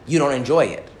because you don't enjoy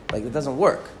it. Like, it doesn't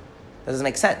work. That doesn't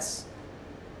make sense.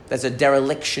 That's a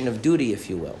dereliction of duty, if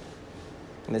you will.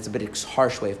 And that's a bit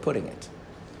harsh way of putting it.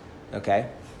 Okay?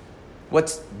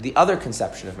 What's the other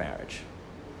conception of marriage?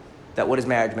 What is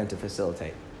marriage meant to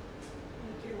facilitate?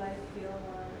 Make your life feel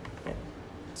more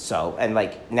So, and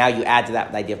like now you add to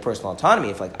that the idea of personal autonomy.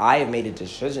 If like I have made a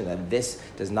decision that this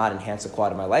does not enhance the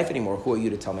quality of my life anymore, who are you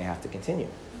to tell me I have to continue?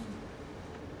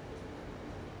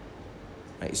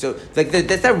 Right? So like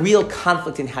that's that real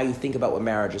conflict in how you think about what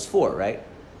marriage is for, right?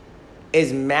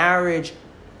 Is marriage,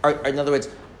 in other words,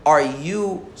 are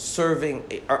you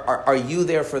serving, are you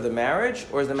there for the marriage,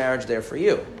 or is the marriage there for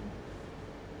you?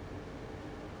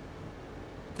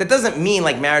 That doesn't mean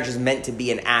like marriage is meant to be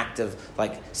an act of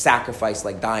like sacrifice,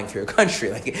 like dying for your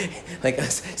country. Like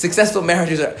successful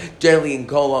marriages are generally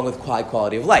go along with high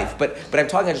quality of life. But I'm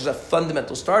talking about just a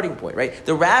fundamental starting point, right?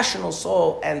 The rational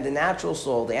soul and the natural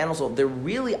soul, the animal soul, they're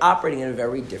really operating in a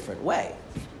very different way.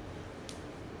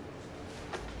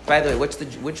 By the way,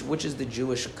 which is the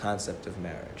Jewish concept of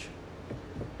marriage?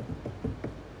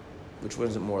 Which one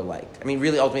is it more like? I mean,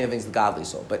 really, ultimately, I think it's the godly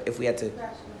soul. But if we had to,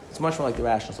 it's much more like the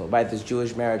rational soul. Right? Does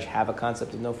Jewish marriage have a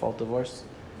concept of no-fault divorce?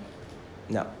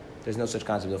 No. There's no such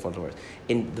concept of no-fault divorce.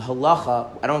 In the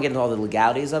halacha, I don't get into all the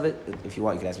legalities of it. If you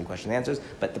want, you can ask me questions and answers.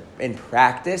 But in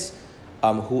practice,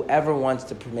 whoever wants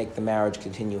to make the marriage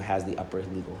continue has the upper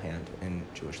legal hand in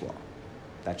Jewish law.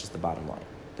 That's just the bottom line.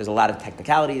 There's a lot of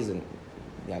technicalities, and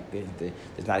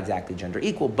there's not exactly gender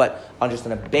equal, but on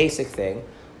a basic thing,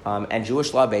 and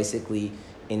Jewish law basically,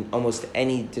 in almost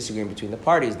any disagreement between the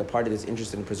party that's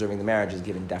interested in preserving the marriage is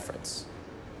given deference.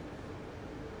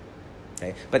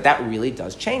 Okay, but that really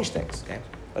does change things. Okay,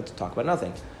 let's talk about another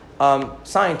thing.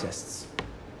 Scientists,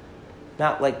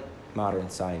 not like modern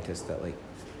scientists that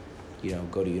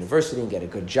go to university and get a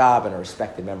good job and are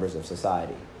respected members of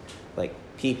society, like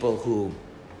people who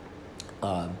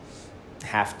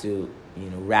have to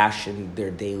ration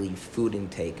their daily food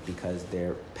intake because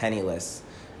they're penniless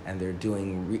and they're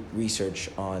doing research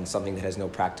on something that has no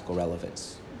practical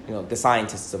relevance. The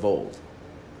scientists of old,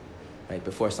 right,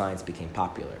 before science became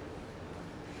popular.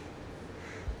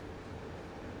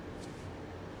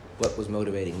 What was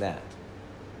motivating that?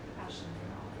 Passion for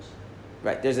knowledge.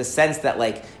 Right, there's a sense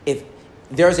that if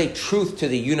there's a truth to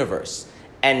the universe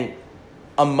and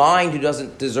a mind who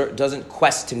doesn't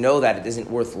quest to know that, it isn't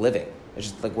worth living.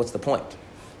 It's just what's the point?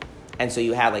 And so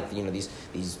you have these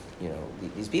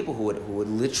people who would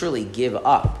literally give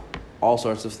up all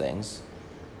sorts of things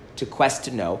to quest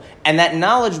to know, and that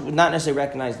knowledge would not necessarily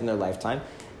recognized in their lifetime.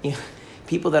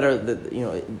 People that are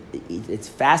it's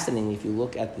fascinating if you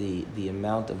look at the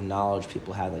amount of knowledge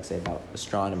people had, say about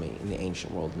astronomy in the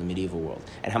ancient world, in the medieval world,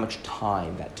 and how much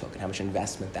time that took, and how much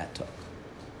investment that took.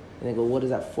 And they go, what is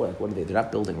that for? What are they? They're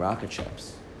not building rocket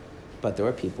ships, but there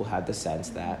were people who had the sense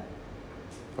that.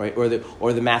 Right, or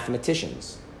the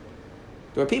mathematicians.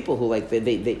 There were people who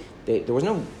there was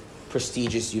no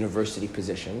prestigious university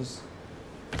positions,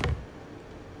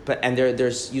 and they're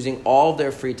using all of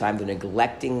their free time. They're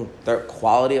neglecting their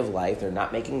quality of life. They're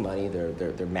not making money.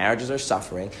 Their marriages are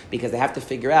suffering because they have to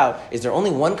figure out: is there only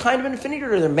one kind of infinity,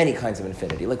 or are there many kinds of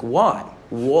infinity? Why?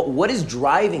 What is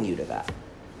driving you to that?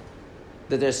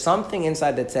 That there's something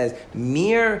inside that says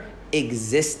mere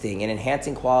existing and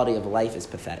enhancing quality of life is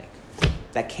pathetic.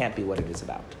 That can't be what it is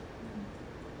about.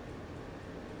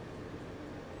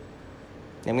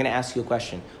 I'm going to ask you a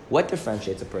question. What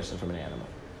differentiates a person from an animal?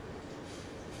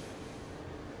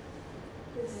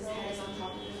 His head is on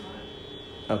top of his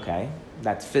heart. Okay,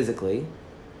 that's physically.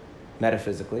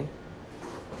 Metaphysically.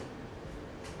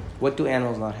 What do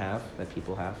animals not have that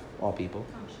people have? All people?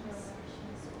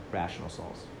 Rational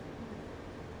souls.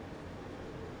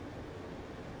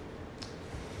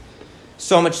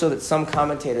 So much so that some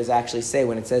commentators actually say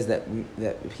when it says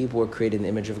that people were created in the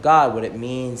image of God, what it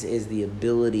means is the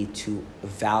ability to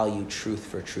value truth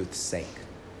for truth's sake.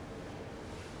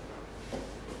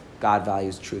 God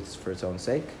values truth for its own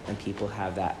sake, and people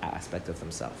have that aspect of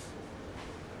themselves.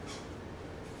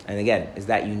 And again, is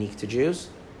that unique to Jews?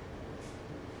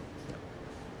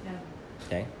 No.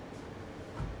 Okay?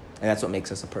 And that's what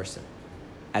makes us a person,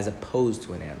 as opposed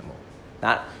to an animal.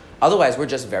 Otherwise, we're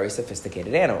just very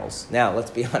sophisticated animals. Now, let's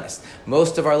be honest.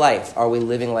 Most of our life, are we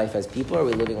living life as people, or are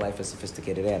we living life as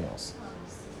sophisticated animals?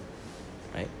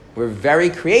 Right? We're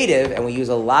very creative, and we use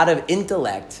a lot of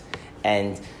intellect,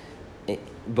 and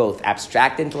both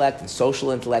abstract intellect and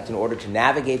social intellect, in order to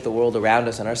navigate the world around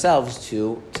us and ourselves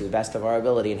to the best of our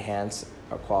ability, enhance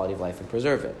our quality of life and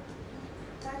preserve it.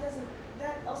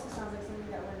 That also sounds like something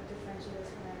that would differentiate us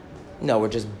from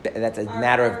animals. No, that's a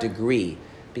matter of degree.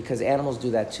 Because animals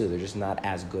do that too. They're just not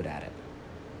as good at it.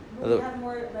 We have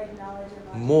more knowledge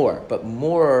about More, but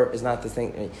more is not the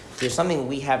thing. I mean, there's something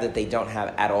we have that they don't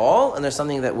have at all, and there's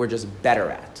something that we're just better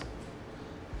at.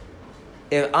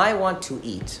 If I want to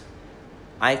eat,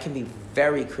 I can be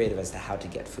very creative as to how to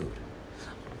get food.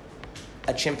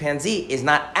 a chimpanzee is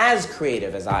not as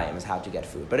creative as I am as how to get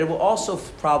food, but it will also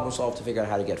problem solve to figure out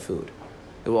how to get food.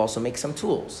 It will also make some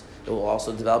tools. It will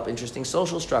also develop interesting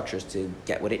social structures to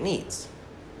get what it needs.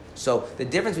 So the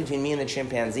difference between me and the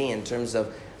chimpanzee in terms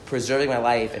of preserving my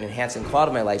life and enhancing the quality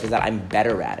of my life is that I'm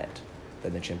better at it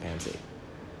than the chimpanzee.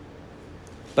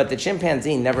 But the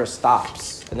chimpanzee never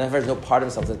stops. And there's no part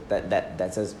of himself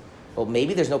that says, well,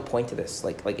 maybe there's no point to this.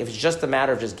 Like if it's just a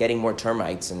matter of just getting more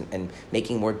termites and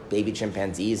making more baby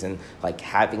chimpanzees and like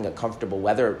having a comfortable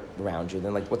weather around you,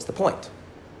 then like what's the point?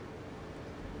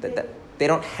 They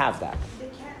don't have that. They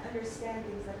can't understand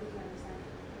things like we can understand.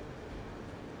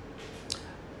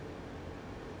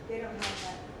 They don't have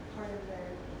that part of their...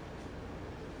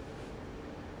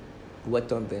 What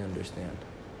don't they understand?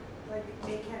 Like,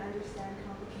 they can't understand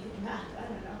complicated math. I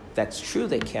don't know. That's true,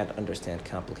 they can't understand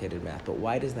complicated math, but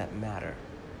why does that matter?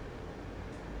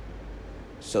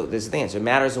 So this is the answer. It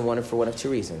matters for one of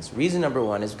two reasons. Reason number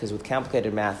one is because with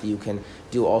complicated math, you can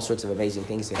do all sorts of amazing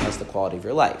things to enhance the quality of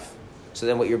your life. So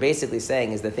then what you're basically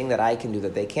saying is the thing that I can do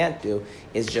that they can't do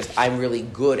is just I'm really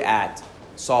good at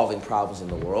solving problems in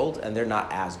the world, and they're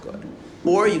not as good.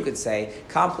 Or you could say,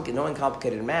 knowing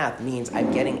complicated math means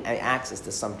I'm getting access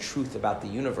to some truth about the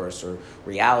universe or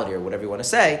reality or whatever you want to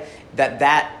say,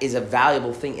 that is a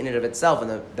valuable thing in and of itself,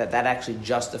 and that actually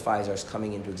justifies us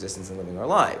coming into existence and living our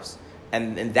lives.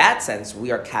 And in that sense,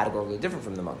 we are categorically different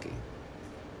from the monkey.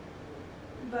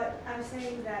 But I'm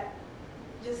saying that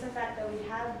just the fact that we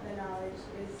have the knowledge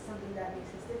is something that makes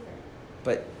us different.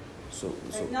 But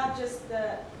Like not just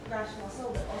the rational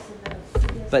soul, but also the...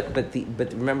 But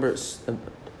remember,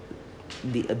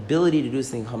 the ability to do this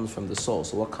thing comes from the soul.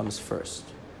 So what comes first?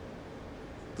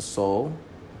 The soul,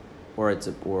 or its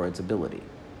ability?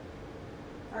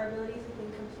 Our ability to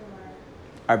think comes from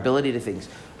our ability to think.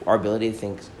 Our ability to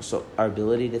think. So our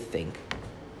ability to think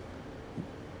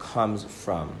comes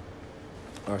from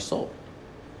our soul.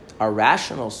 Our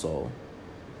rational soul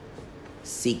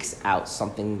seeks out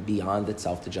something beyond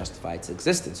itself to justify its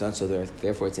existence. And so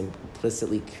therefore it's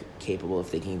implicitly capable of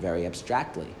thinking very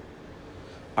abstractly.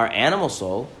 Our animal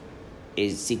soul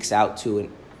seeks out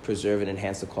to preserve and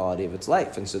enhance the quality of its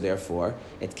life. And so therefore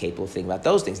it's capable of thinking about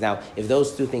those things. Now, if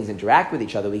those two things interact with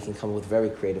each other, we can come up with very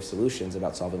creative solutions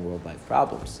about solving world life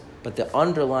problems. But the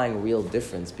underlying real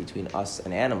difference between us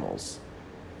and animals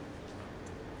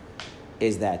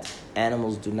is that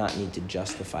animals do not need to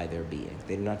justify their being.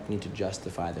 They do not need to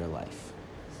justify their life.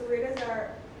 So where does our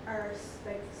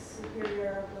like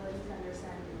superior ability to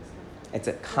understand things come from?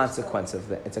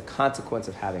 It's a consequence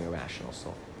of having a rational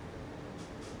soul.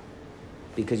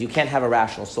 Because you can't have a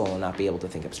rational soul and not be able to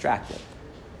think abstractly.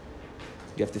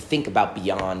 You have to think about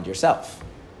beyond yourself.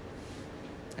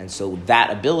 And so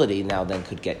that ability now then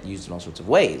could get used in all sorts of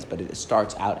ways, but it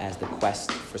starts out as the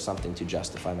quest for something to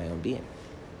justify my own being.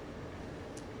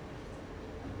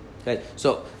 Okay,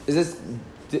 so does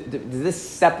this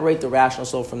separate the rational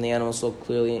soul from the animal soul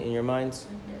clearly in your minds?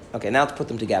 Yes. Okay, now let's put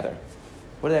them together.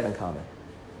 What do they have in common?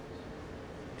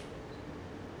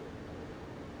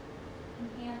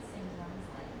 Enhancing one's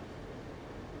life.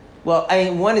 Well, I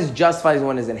mean, one is justifying,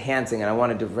 one is enhancing, and I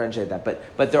want to differentiate that.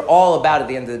 But they're all about, at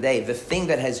the end of the day, the thing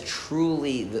that has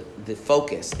truly the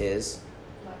focus is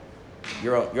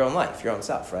your own life, your own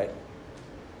self, right?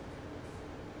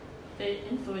 They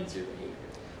influence your behavior.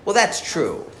 Well, that's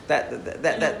true. That's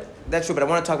true. But I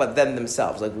want to talk about them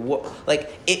themselves.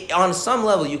 On some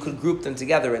level, you could group them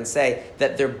together and say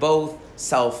that they're both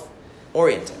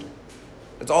self-oriented.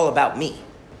 It's all about me.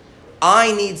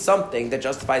 I need something that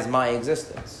justifies my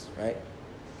existence, right?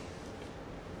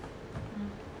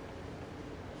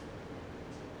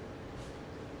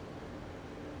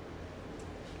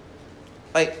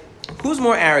 Like, who's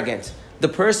more arrogant? The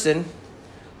person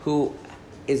who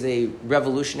is a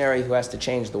revolutionary who has to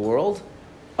change the world,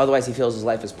 otherwise he feels his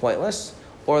life is pointless,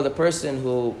 or the person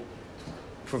who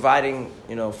providing,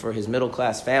 for his middle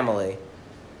class family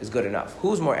is good enough.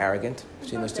 Who's more arrogant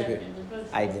between those two people?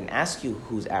 I didn't ask you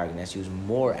who's arrogant. I asked you who's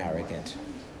more arrogant.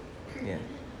 Yeah.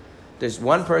 There's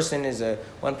one person is a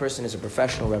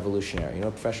professional revolutionary. You know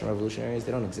what professional revolutionaries?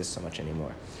 They don't exist so much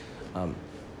anymore.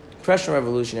 Professional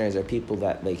revolutionaries are people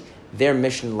that their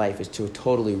mission in life is to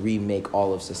totally remake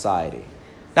all of society.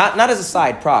 Not as a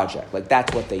side project,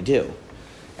 that's what they do.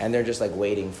 And they're just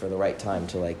waiting for the right time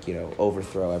to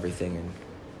overthrow everything.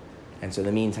 And so in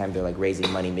the meantime, they're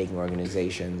raising money, making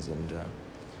organizations, and What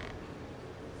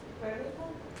are they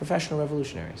called? professional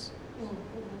revolutionaries. Yeah.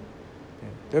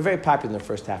 They're very popular in the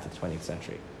first half of the 20th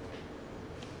century.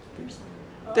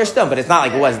 They're still, but it's not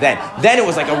like it was then. Then it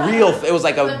was it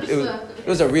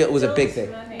was a big thing.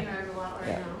 Yeah.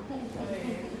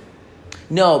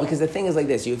 No, because the thing is like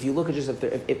this. If you look at just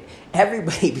if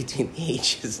everybody between the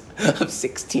ages of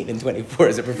 16 and 24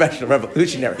 is a professional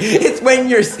revolutionary, it's when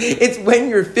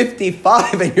you're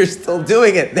 55 and you're still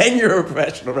doing it, then you're a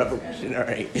professional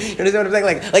revolutionary. You understand what I'm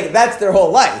saying? Like that's their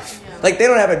whole life. Yeah. Like they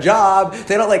don't have a job.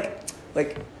 They don't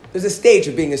like there's a stage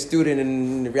of being a student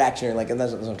and reactionary. Like, and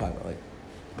that's what I'm talking about. Like,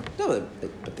 no,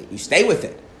 but you stay with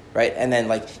it, right? And then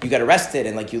like you get arrested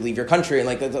and like you leave your country and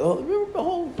like the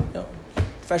whole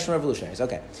professional revolutionaries.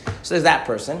 Okay, so there's that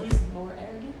person. He's more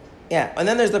arrogant. Yeah, and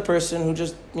then there's the person who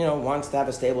just wants to have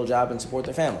a stable job and support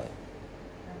their family.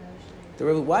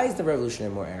 Why is the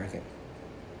revolutionary more arrogant?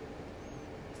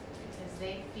 Because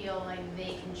they feel like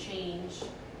they can change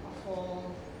a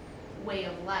whole way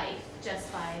of life just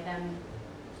by them.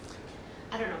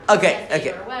 I don't know.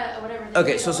 Okay. Or whatever.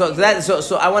 Okay, so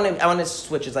I want to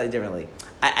switch it slightly differently.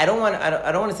 I don't want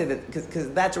to say that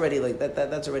because that's already like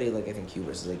that's already like I think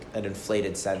hubris is like an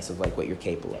inflated sense of like what you're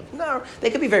capable of. No, they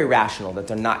could be very rational that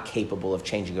they're not capable of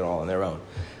changing it all on their own.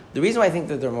 The reason why I think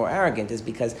that they're more arrogant is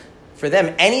because for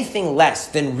them anything less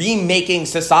than remaking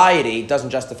society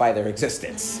doesn't justify their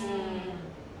existence.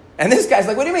 And this guy's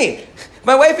like, what do you mean?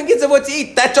 My wife and kids have what to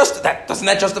eat. Doesn't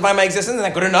that justify my existence? Isn't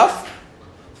that good enough?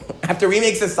 I have to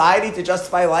remake society to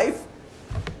justify life?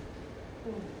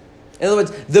 In other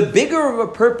words, the bigger of a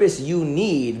purpose you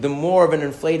need, the more of an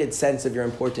inflated sense of your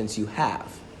importance you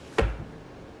have.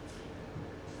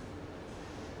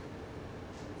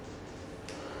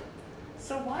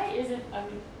 So why isn't,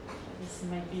 this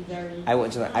might be very... I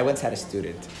once had a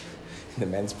student in the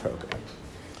men's program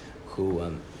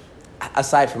who,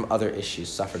 aside from other issues,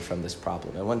 suffered from this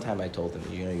problem. And one time I told him,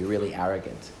 you're really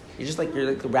arrogant.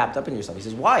 You're wrapped up in yourself. He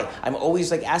says, why? I'm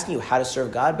always asking you how to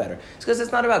serve God better. It's because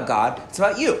it's not about God, it's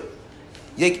about you.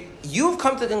 You've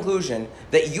come to the conclusion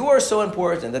that you are so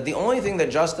important that the only thing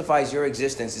that justifies your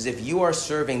existence is if you are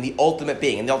serving the ultimate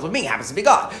being, and the ultimate being happens to be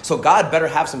God. So God better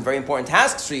have some very important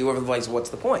tasks for you, otherwise what's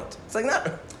the point? It's like,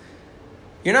 no,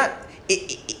 you're not.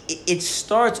 It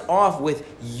starts off with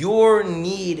your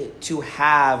need to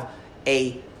have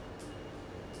a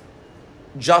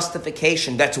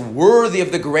justification that's worthy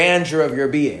of the grandeur of your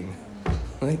being.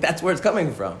 That's where it's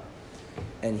coming from.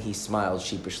 And he smiled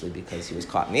sheepishly because he was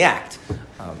caught in the act.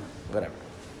 Whatever.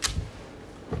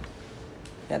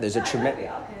 Yeah, there's a tremendous...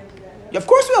 Of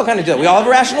course we all kind of do that. We all have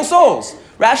rational souls.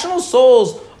 Rational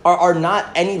souls are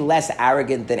not any less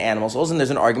arrogant than animal souls, and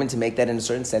there's an argument to make that in a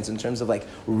certain sense in terms of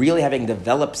really having a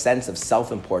developed sense of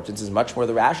self-importance is much more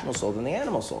the rational soul than the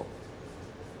animal soul.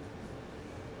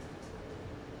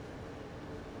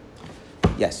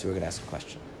 Yes, you were going to ask a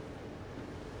question.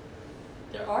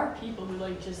 There are people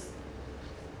who just...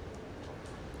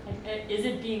 is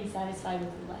it being satisfied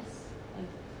with less?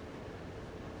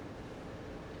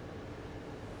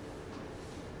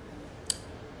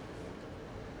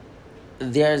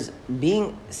 There's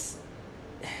being...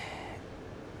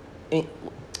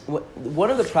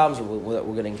 one of the problems that we're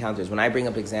going to encounter is when I bring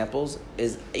up examples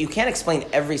is you can't explain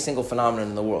every single phenomenon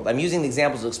in the world. I'm using the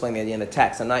examples to explain the idea in the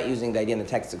text. I'm not using the idea in the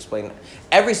text to explain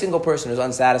every single person who's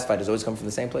unsatisfied has always come from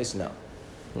the same place. No.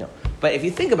 But if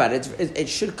you think about it, it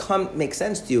should make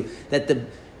sense to you that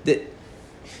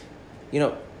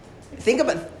think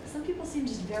about... Some people seem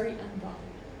just very unbothered.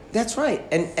 That's right.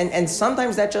 And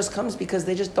sometimes that just comes because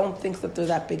they just don't think that they're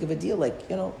that big of a deal.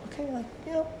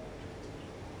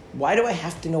 Why do I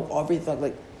have to know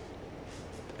everything?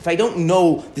 If I don't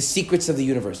know the secrets of the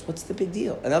universe, what's the big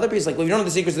deal? And other people's if you don't know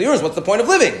the secrets of the universe, what's the point of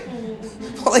living?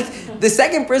 The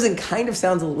second person kind of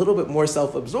sounds a little bit more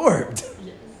self-absorbed.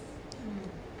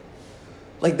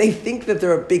 They think that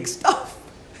they're a big stuff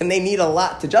and they need a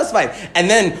lot to justify it. And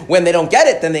then when they don't get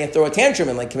it, then they throw a tantrum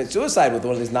and commit suicide with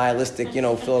one of these nihilistic,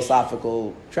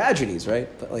 philosophical tragedies, right?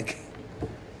 But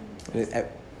There's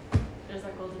that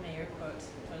Golda Meir quote.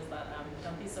 What is that?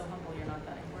 Don't be so humble, you're not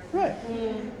that important. Right.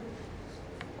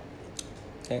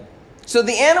 Okay. So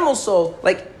the animal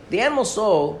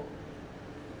soul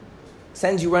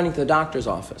sends you running to the doctor's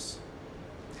office.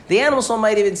 The animal soul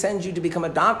might even send you to become a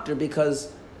doctor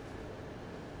because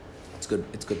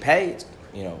it's good pay,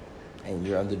 and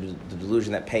you're under the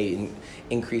delusion that pay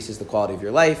increases the quality of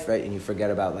your life, right? And you forget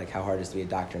about how hard it is to be a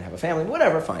doctor and have a family,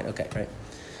 whatever, fine, okay, right?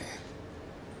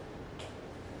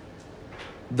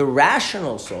 The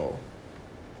rational soul,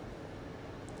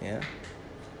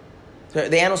 so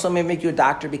the animal soul may make you a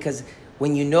doctor because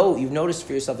when you've noticed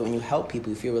for yourself that when you help people,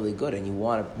 you feel really good, and you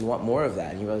want more of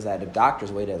that, and you realize that a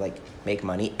doctor's a way to make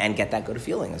money and get that good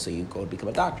feeling, and so you go to become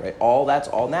a doctor, right? That's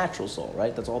all natural soul,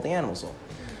 right? That's all the animal soul.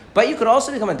 But you could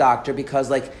also become a doctor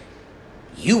because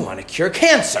you want to cure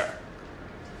cancer.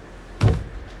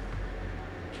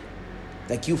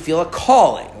 like you feel a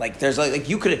calling, like there's like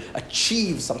you could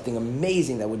achieve something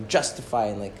amazing that would justify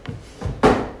and like,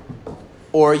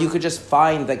 or you could just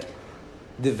find like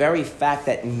the very fact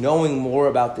that knowing more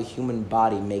about the human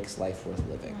body makes life worth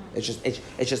living. It's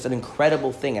just an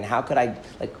incredible thing. And how could I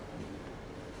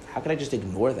just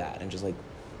ignore that and just like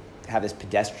have this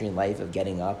pedestrian life of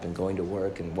getting up and going to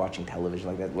work and watching television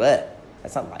like that? Blech.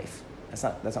 That's not life. That's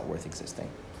not worth existing.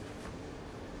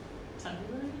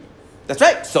 That's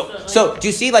right. So do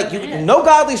you see, like, no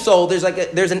godly soul, there's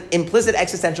an implicit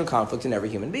existential conflict in every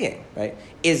human being, right?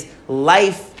 Is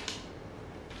life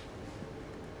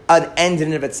an end in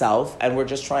and of itself, and we're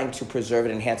just trying to preserve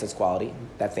it, enhance its quality?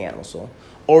 That's the animal soul.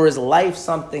 Or is life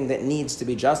something that needs to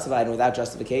be justified, and without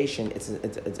justification,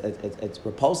 it's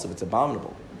repulsive, it's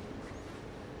abominable?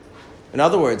 In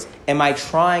other words, am I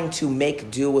trying to make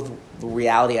do with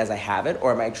reality as I have it,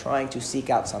 or am I trying to seek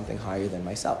out something higher than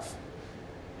myself?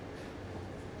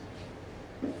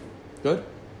 Good?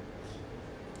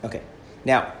 Okay.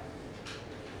 Now,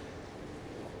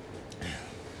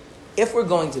 if we're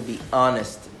going to be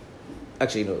honest,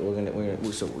 actually,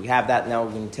 no, so we have that. Now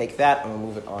we're going to take that and we'll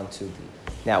move it on to the.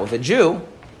 Now, with a Jew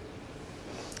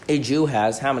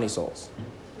has how many souls?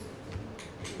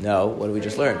 No, what did we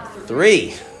just learn?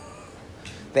 3.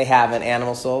 They have an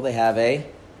animal soul, they have a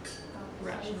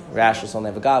rational soul, and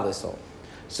they have a godly soul.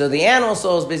 So the animal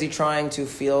soul is busy trying to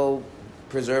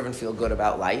preserve and feel good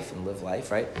about life and live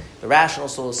life, right? The rational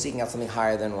soul is seeking out something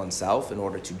higher than oneself in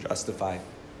order to justify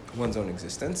one's own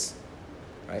existence,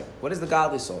 right? What is the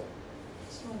godly soul?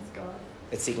 God.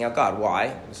 It's seeking out God.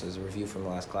 Why? This is a review from the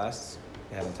last class.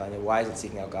 I haven't told you. Why is it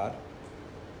seeking out God?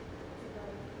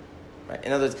 Right.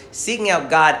 In other words, seeking out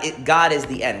God, God is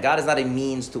the end. God is not a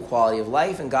means to quality of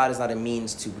life, and God is not a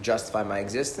means to justify my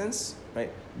existence.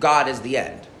 Right? God is the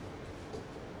end.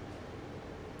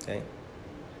 Okay?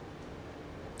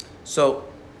 So,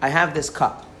 I have this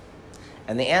cup,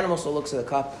 and the animal soul looks at the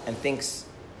cup and thinks,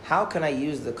 how can I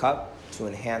use the cup to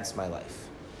enhance my life?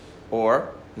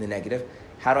 Or, in the negative,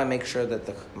 how do I make sure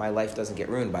that my life doesn't get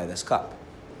ruined by this cup?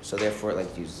 So therefore,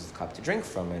 it uses the cup to drink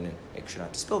from and make sure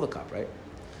not to spill the cup, right?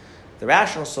 The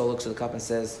rational soul looks at the cup and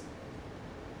says,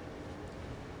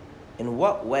 in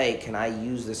what way can I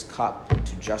use this cup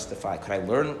to justify? Can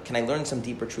I learn some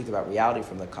deeper truth about reality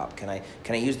from the cup? Can I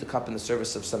use the cup in the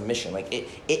service of some mission? Like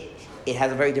it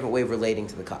has a very different way of relating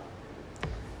to the cup.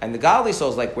 And the godly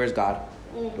soul is like, where's God?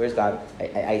 Where's God?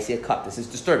 I see a cup. This is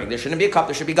disturbing. There shouldn't be a cup.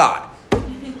 There should be God.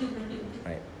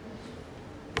 Right?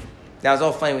 Now, it's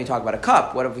all funny when you talk about a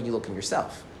cup. What if you look in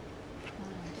yourself?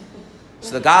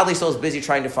 So the godly soul is busy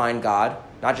trying to find God,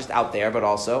 not just out there, but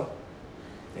also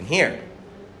in here.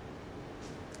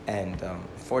 And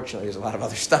unfortunately, there's a lot of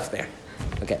other stuff there.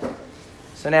 Okay.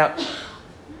 So now,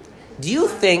 do you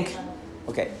think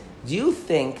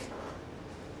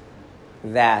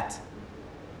that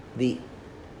the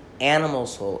animal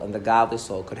soul and the godly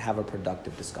soul could have a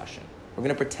productive discussion? We're going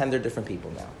to pretend they're different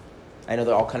people now. I know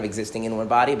they're all kind of existing in one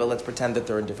body, but let's pretend that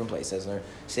they're in different places and they're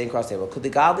sitting across the table. Could the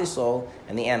godly soul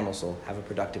and the animal soul have a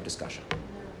productive discussion?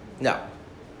 No.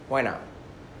 Why not?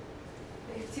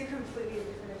 It's two completely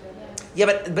different agendas. Yeah,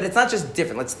 but it's not just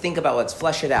different. Let's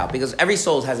flesh it out, because every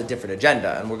soul has a different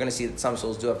agenda, and we're going to see that some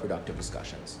souls do have productive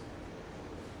discussions.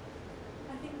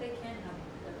 I think they can have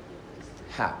productive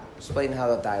discussions. How? Explain how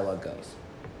that dialogue goes.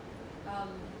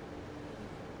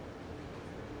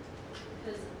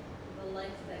 Because the life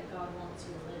that God wants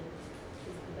you to live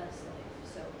is the best life.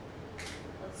 So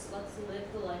let's live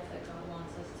the life that God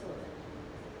wants us to live.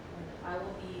 And I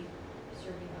will be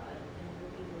serving God, and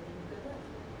we'll be living a good life.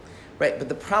 Right, but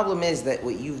the problem is that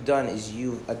what you've done is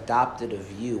you've adopted a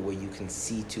view where you can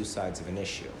see two sides of an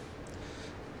issue.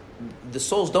 The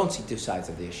souls don't see two sides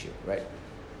of the issue, right?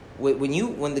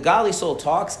 When the godly soul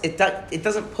talks, it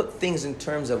doesn't put things in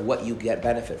terms of what you get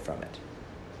benefit from it.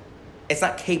 It's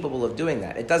not capable of doing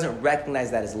that. It doesn't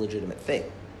recognize that as a legitimate thing.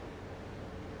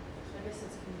 I guess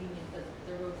it's convenient, but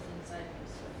they're both inside me,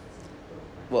 so it's both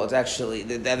right. Well, it's actually,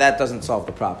 that doesn't solve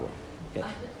the problem. Okay?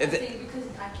 I'm saying because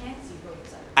I can't see both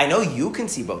sides. I know you can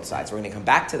see both sides. We're going to come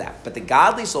back to that. But the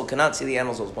godly soul cannot see the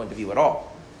animal soul's point of view at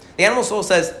all. The animal soul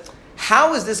says,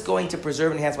 how is this going to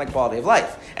preserve and enhance my quality of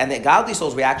life? And the godly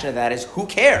soul's reaction to that is, who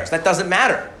cares? That doesn't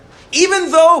matter.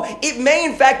 Even though it may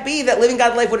in fact be that living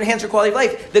godly life would enhance your quality of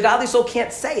life, the godly soul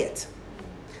can't say it.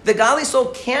 The godly soul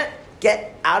can't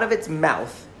get out of its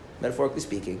mouth, metaphorically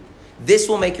speaking, this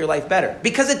will make your life better.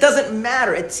 Because it doesn't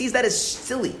matter. It sees that as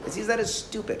silly. It sees that as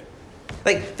stupid.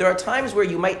 Like, there are times where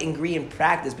you might agree in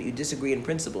practice, but you disagree in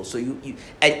principle. So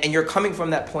and you're coming from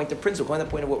that point of principle, coming from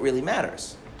that point of what really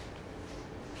matters.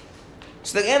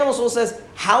 So the animal soul says,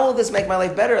 how will this make my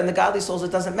life better? And the godly soul says,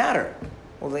 it doesn't matter.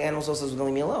 Well, the animal soul says, well,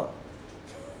 leave me alone.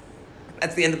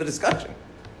 That's the end of the discussion.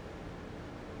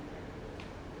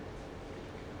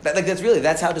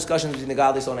 That's how discussions between the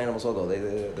godly soul and animal soul go.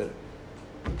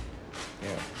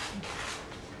 Yeah.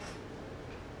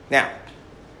 Now,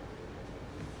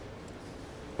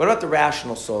 what about the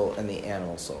rational soul and the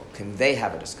animal soul? Can they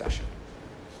have a discussion?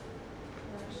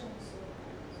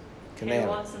 Can they I have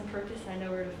want some purpose, I know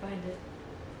where to find it.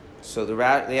 So the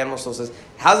animal soul says,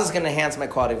 how's this going to enhance my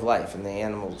quality of life? And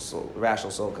the rational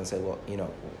soul can say, well,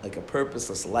 like a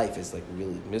purposeless life is like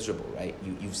really miserable, right?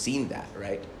 You've seen that,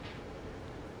 right?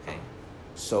 Okay.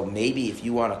 So maybe if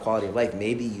you want a quality of life,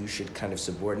 maybe you should kind of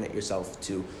subordinate yourself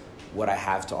to what I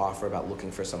have to offer about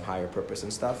looking for some higher purpose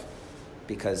and stuff.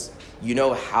 Because you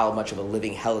know how much of a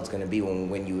living hell it's going to be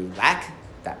when you lack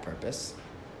that purpose.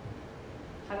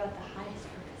 How about the highest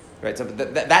purpose? Right, so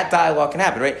that dialogue can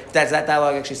happen, right? Does that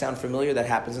dialogue actually sound familiar? That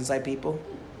happens inside people?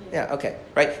 Yeah, okay,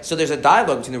 right? So there's a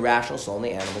dialogue between the rational soul and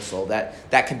the animal soul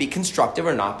that can be constructive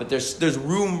or not, but there's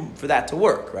room for that to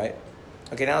work, right?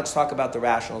 Okay, now let's talk about the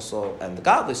rational soul and the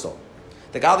godly soul.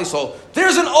 The godly soul,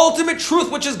 there's an ultimate truth,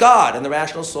 which is God. And the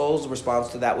rational soul's response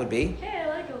to that would be, Hey, I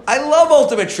like it. I love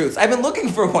ultimate truths. I've been looking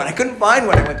for one. I couldn't find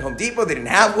one. I went to Home Depot. They didn't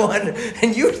have one.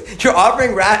 And you're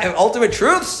offering ultimate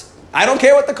truths? I don't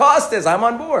care what the cost is. I'm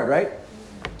on board, right?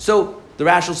 So the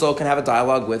rational soul can have a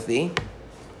dialogue with the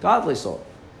godly soul,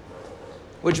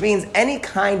 which means any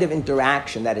kind of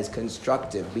interaction that is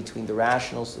constructive between the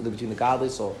godly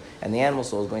soul and the animal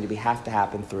soul is going to have to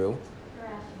happen through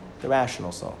the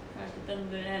rational soul. Right, but then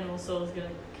the animal soul is going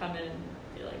to come in and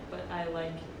be like, but I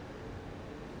like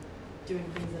doing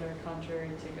things that are contrary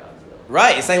to God's will.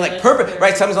 Right, it's like purpose.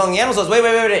 Right, someone's on the animal soul.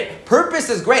 Wait. Purpose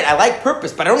is great. I like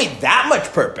purpose, but I don't need that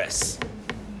much purpose.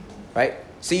 Right?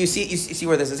 So you see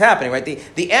where this is happening, right?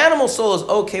 The animal soul is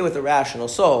okay with the rational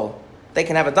soul. They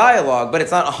can have a dialogue, but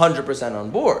it's not 100%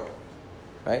 on board.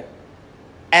 Right?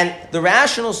 And the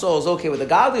rational soul is okay with the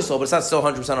godly soul, but it's not still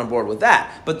 100% on board with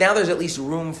that. But now there's at least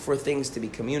room for things to be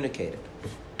communicated.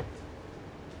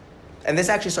 And this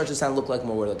actually starts to look like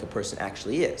more like a person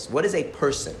actually is. What is a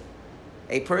person?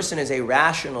 A person is a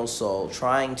rational soul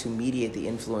trying to mediate the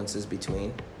influences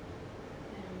between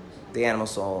the animal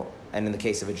soul and, in the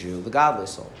case of a Jew, the godly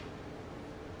soul.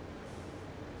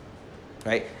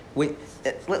 Right?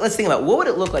 Let's think about what would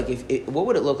it look like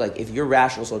if your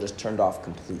rational soul just turned off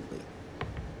completely?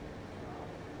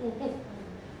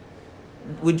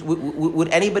 Would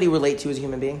anybody relate to you as a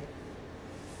human being?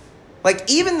 Like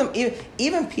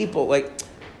even people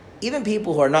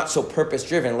who are not so purpose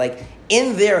driven, like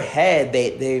in their head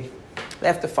they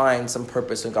have to find some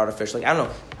purpose in artificial. Like I don't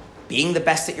know, being the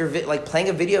best at like playing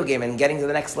a video game and getting to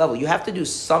the next level. You have to do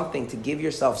something to give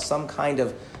yourself some kind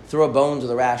of throw a bone to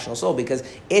the rational soul, because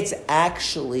it's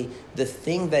actually the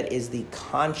thing that is the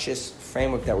conscious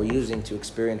framework that we're using to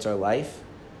experience our life,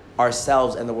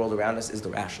 ourselves, and the world around us is the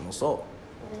rational soul.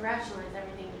 Well, they rationalize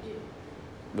everything you do.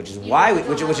 Which is why,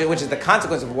 which is the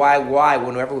consequence of why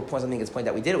whenever we point something gets pointed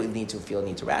out we did it, we need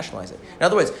to rationalize it. In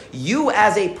other words, you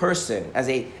as a person, as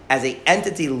a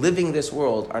entity living this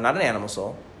world, are not an animal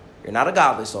soul. You're not a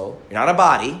godly soul. You're not a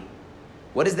body.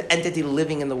 What is the entity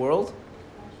living in the world?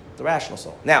 The rational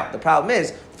soul. Now, the problem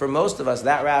is, for most of us,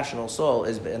 that rational soul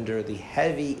is under the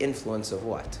heavy influence of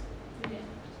what? Yeah.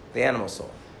 The animal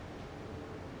soul.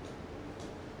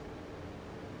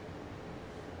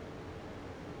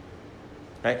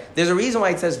 Right? There's a reason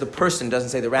why it says the person, doesn't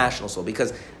say the rational soul,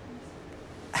 because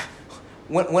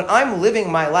when I'm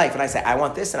living my life and I say I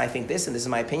want this and I think this and this is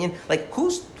my opinion, like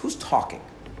who's talking?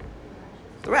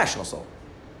 The rational soul.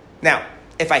 Now,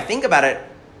 if I think about it,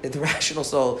 the rational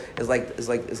soul is like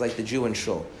the Jew in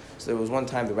shul. So there was one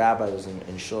time the rabbi was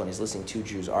in shul and he's listening to two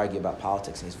Jews argue about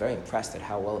politics, and he's very impressed at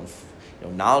how well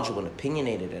knowledgeable and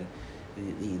opinionated and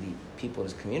the people in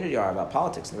his community are about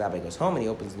politics. And the rabbi goes home and he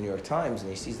opens the New York Times and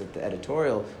he sees that the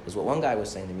editorial was what one guy was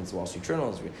saying, that means the Wall Street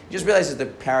Journal. He just realizes they're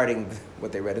parroting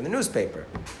what they read in the newspaper.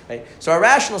 Right? So our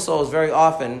rational soul is very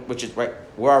often, which is right,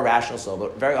 we're our rational soul,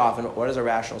 but very often, what is a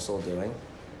rational soul doing?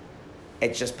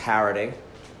 It's just parroting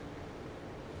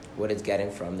what it's getting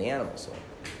from the animal soul.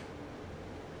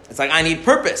 It's like, I need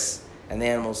purpose. And the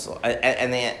animal soul,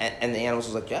 and the animal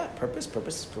soul's like, yeah, purpose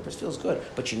feels good.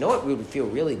 But you know what would feel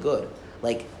really good?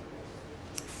 Like,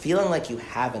 feeling like you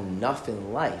have enough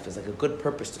in life is like a good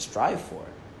purpose to strive for.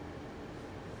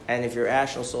 And if your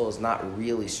rational soul is not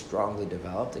really strongly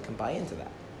developed, it can buy into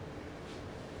that.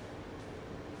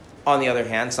 On the other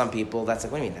hand, some people, that's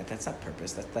like, what do you mean? That's not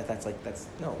purpose.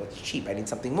 That's cheap. I need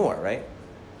something more, right?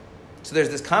 So there's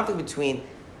this conflict between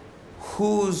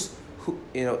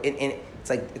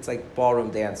it's like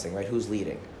ballroom dancing, right? Who's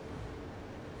leading,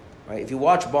 right? If you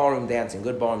watch ballroom dancing,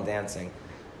 good ballroom dancing,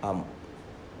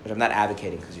 which I'm not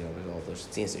advocating because, there's all those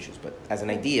scenes issues, but as an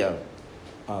idea,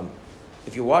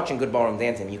 if you're watching good ballroom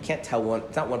dancing, you can't tell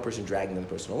it's not one person dragging the other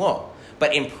person along.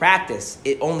 But in practice,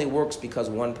 it only works because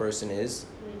one person is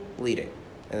leading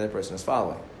and the other person is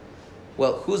following.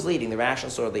 Well, who's leading, the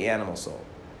rational soul or the animal soul?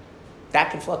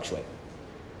 That can fluctuate.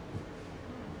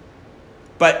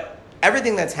 But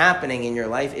everything that's happening in your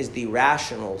life is the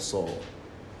rational soul.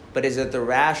 But is it the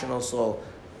rational soul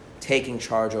taking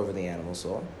charge over the animal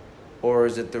soul? Or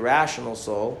is it the rational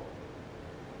soul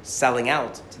selling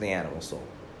out to the animal soul?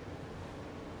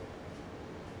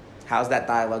 How's that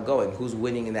dialogue going? Who's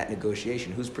winning in that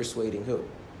negotiation? Who's persuading who?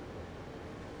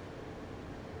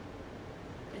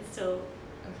 It's still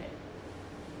okay.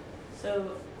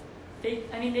 So they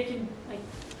can, like,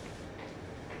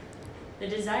 the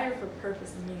desire for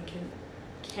purpose and meaning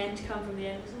can't come from the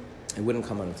animal soul? It wouldn't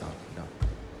come on its own, no.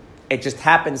 It just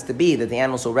happens to be that the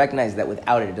animal soul recognizes that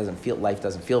without it, life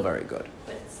doesn't feel very good.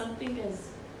 But something as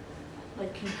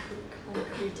like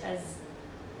concrete as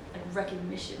like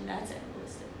recognition, that's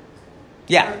animalistic.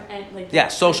 Yeah.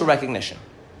 And social recognition.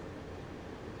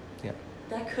 Yeah.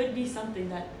 That could be something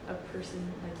that a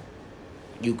person like.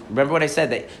 You remember what I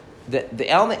said, that the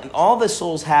element, all the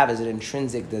souls have is an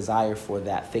intrinsic desire for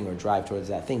that thing or drive towards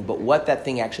that thing. But what that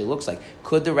thing actually looks like,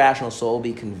 could the rational soul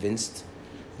be convinced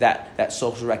that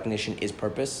social recognition is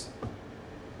purpose?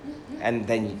 And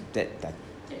then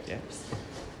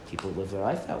people live their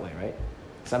life that way, right?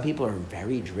 Some people are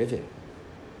very driven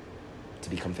to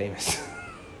become famous.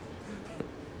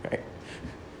 Right?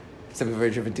 Some people are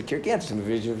very driven to cure cancer. Some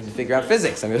people are very driven to figure out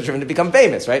physics. Some people are driven to become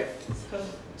famous, right?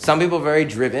 Some people are very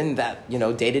driven that,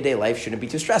 day-to-day life shouldn't be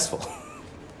too stressful.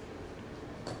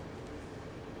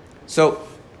 So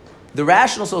the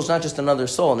rational soul is not just another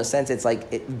soul. In a sense, it's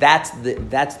like that's the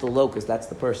locus, that's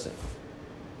the person.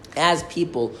 As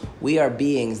people, we are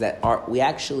beings we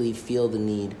actually feel the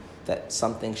need that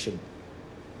something should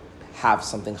have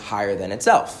something higher than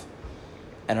itself.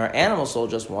 And our animal soul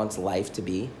just wants life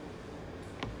to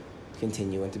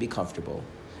continue and to be comfortable.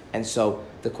 And so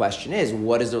the question is,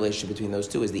 what is the relationship between those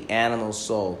two? Is the animal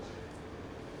soul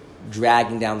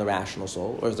dragging down the rational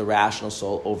soul, or is the rational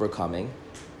soul overcoming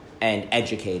and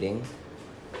educating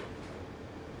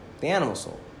the animal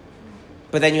soul?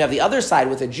 But then you have the other side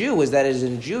with a Jew, is that as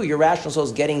a Jew, your rational soul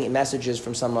is getting messages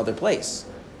from some other place,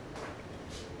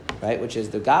 right? Which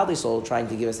is the godly soul trying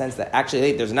to give a sense that actually,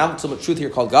 hey, there's an absolute truth here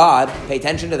called God. Pay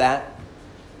attention to that.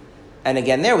 And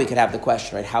again, there we could have the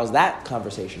question, right? How's that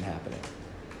conversation happening?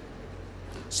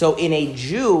 So in a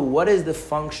Jew, what is the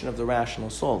function of the rational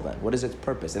soul then? What is its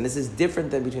purpose? And this is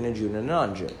different than between a Jew and a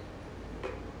non-Jew.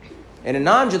 In a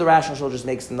non-Jew, the rational soul just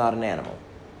makes them not an animal,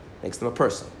 makes them a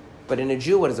person. But in a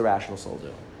Jew, what does the rational soul do?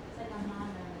 It's like a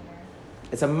moderator.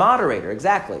 It's a moderator,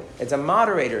 exactly. It's a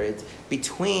moderator. It's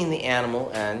between the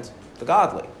animal and the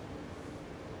godly.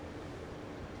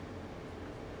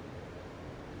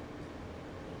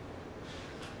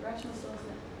 Rational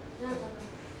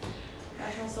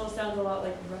soul sounds a lot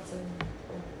like ruts and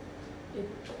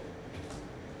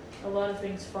a lot of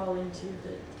things fall into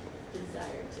the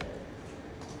desire to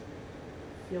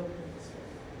feel purposeful.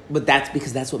 But that's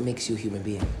because that's what makes you a human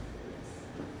being.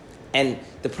 And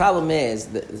the problem is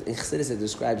that Chassidus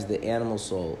describes the animal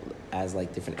soul as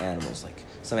like different animals. Like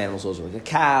some animal souls are like a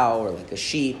cow or like a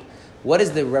sheep. What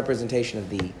is the representation of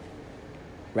the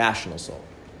rational soul?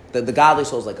 The godly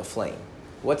soul is like a flame.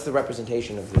 What's the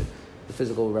representation of the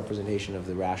physical representation of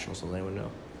the rational soul? Does anyone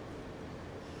know?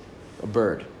 A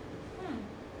bird.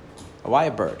 Why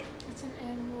a bird? It's an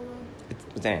animal.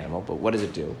 It's an animal, but what does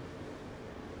it do? It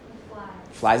flies.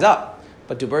 Flies up.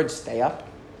 But do birds stay up?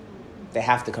 They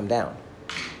have to come down.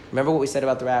 Remember what we said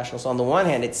about the rational soul? On the one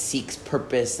hand, it seeks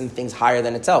purpose and things higher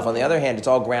than itself. On the other hand, it's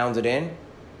all grounded in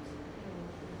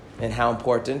and how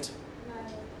important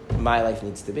my life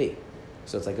needs to be.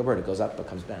 So it's like a bird. It goes up but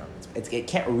comes down. It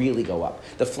can't really go up.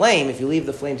 The flame, if you leave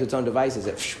the flame to its own devices,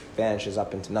 it vanishes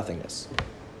up into nothingness.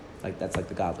 That's like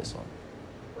the godly soul.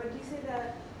 What do you say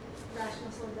that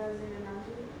rational soul does in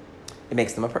analogy? It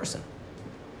makes them a person.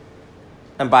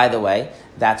 And by the way,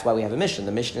 that's why we have a Mishnah.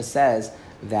 The Mishnah says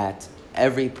that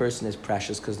every person is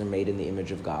precious because they're made in the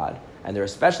image of God. And they're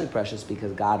especially precious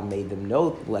because God let them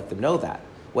know that.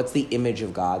 What's the image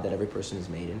of God that every person is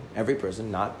made in? Every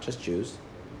person, not just Jews.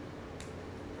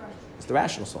 It's the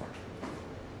rational soul.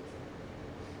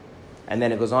 And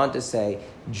then it goes on to say,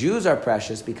 Jews are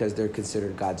precious because they're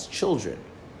considered God's children.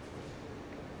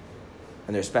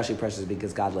 And they're especially precious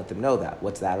because God let them know that.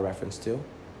 What's that a reference to?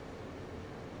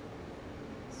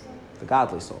 The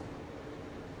godly soul.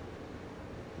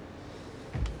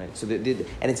 Right? So and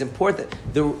it's important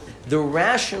that the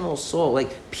rational soul,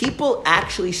 like people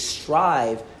actually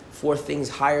strive for things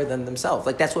higher than themselves.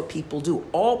 Like that's what people do.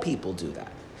 All people do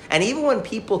that. And even when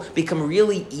people become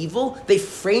really evil, they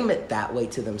frame it that way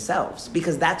to themselves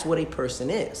because that's what a person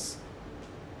is.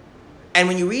 And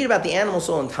when you read about the animal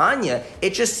soul in Tanya,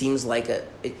 it just seems like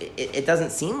it doesn't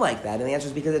seem like that. And the answer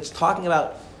is because it's talking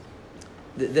about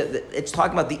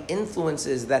the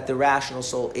influences that the rational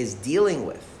soul is dealing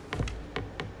with.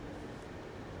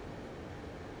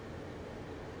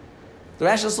 The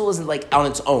rational soul isn't like on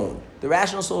its own. The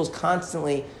rational soul is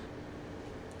constantly,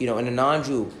 in a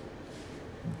non-Jew,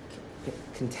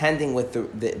 contending with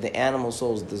the animal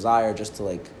soul's desire just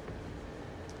to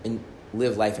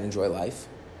live life and enjoy life.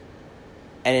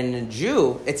 And in a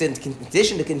Jew, it's in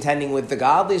addition to contending with the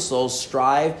godly souls,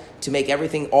 strive to make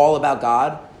everything all about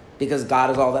God because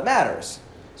God is all that matters.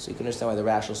 So you can understand why the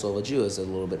rational soul of a Jew is a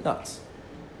little bit nuts.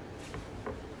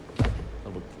 A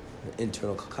little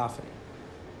internal cacophony.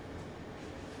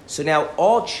 So now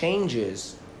all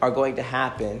changes are going to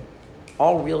happen,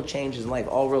 all real changes in life,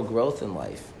 all real growth in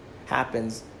life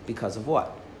happens because of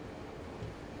what?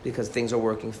 Because things are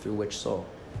working through which soul?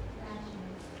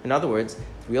 In other words,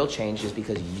 real change is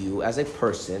because you as a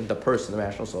person, the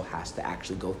rational soul, has to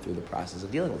actually go through the process of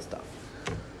dealing with stuff.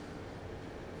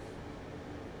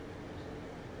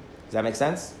 Does that make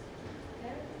sense?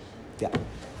 Yeah.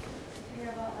 Hear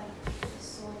about the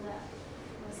soul that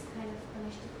was kind of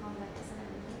punished to come back as an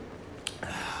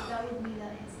animal. So that would mean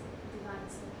that his divine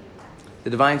soul came back. The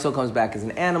divine soul comes back as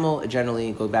an animal. It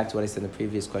generally goes back to what I said in the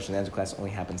previous question. The answer class only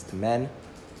happens to men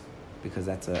because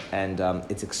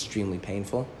it's extremely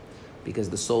painful because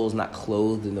the soul is not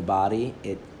clothed in the body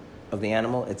of the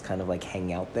animal. It's kind of like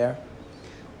hanging out there.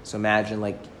 So imagine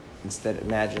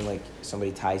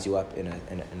somebody ties you up in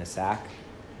a sack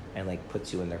and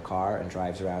puts you in their car and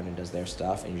drives around and does their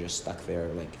stuff and you're just stuck there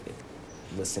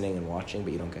listening and watching,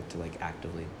 but you don't get to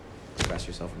actively express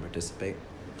yourself and participate.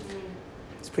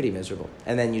 It's pretty miserable.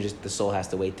 And then the soul has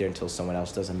to wait there until someone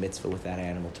else does a mitzvah with that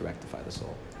animal to rectify the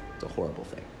soul. It's a horrible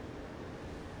thing.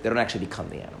 They don't actually become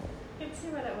the animal. You can see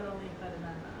why that would only apply to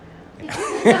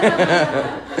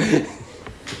men,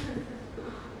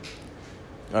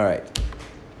 All right.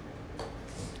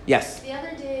 Yes? The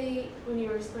other day, when you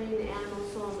were explaining the animal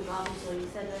soul and the godly soul, you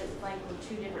said that we're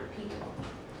two different people.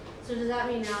 So does that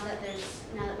mean now that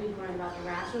we've learned about the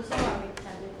rational soul, are we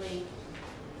technically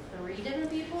three different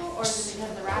people? Or is it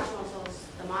because the rational soul is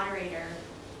the moderator?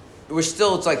 It's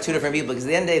two different people because at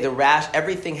the end of the day,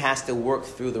 everything has to work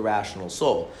through the rational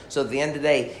soul. So at the end of the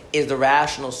day, is the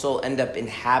rational soul end up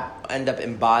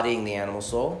embodying the animal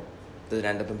soul? Does it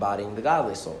end up embodying the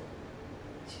godly soul?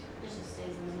 It just stays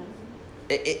in the middle.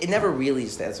 It never really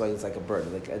stays. That's why it's like a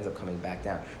bird. It ends up coming back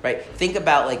down, right? Think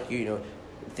about you're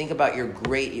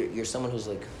someone who's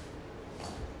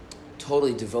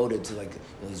totally devoted to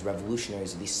these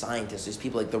revolutionaries or these scientists, these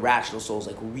people. The rational soul is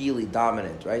really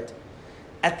dominant, right?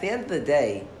 At the end of the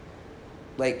day,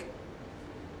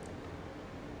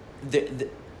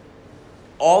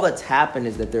 all that's happened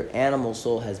is that their animal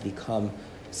soul has become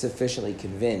sufficiently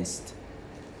convinced,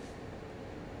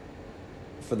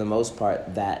 for the most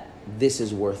part, that this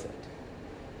is worth it,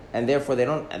 and therefore they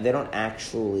don't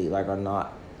actually are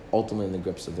not ultimately in the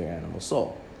grips of their animal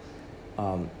soul,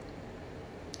 and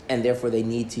therefore they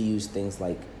need to use things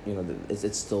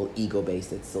it's still ego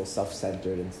based, it's still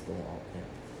self-centered, and still all.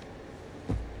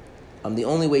 The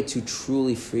only way to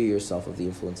truly free yourself of the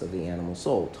influence of the animal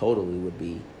soul totally would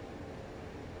be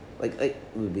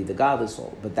the godly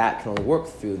soul, but that can only work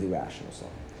through the rational soul.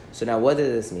 So now what does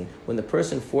this mean? When the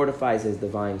person fortifies his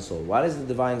divine soul, why does the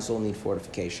divine soul need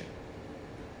fortification?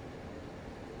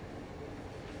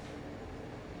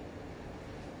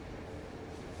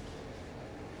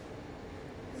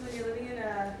 Because when you're living in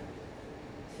a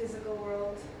physical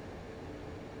world,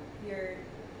 your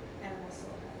animal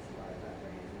soul has a lot of upper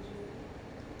hand usually.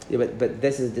 Yeah, but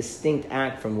this is a distinct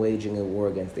act from waging a war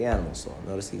against the animal soul.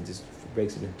 Notice he just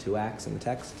breaks it into two acts in the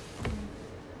text.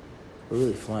 We're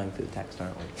really flying through the text,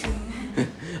 aren't we?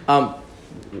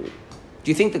 Do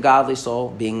you think the godly soul,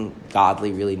 being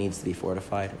godly, really needs to be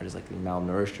fortified, or is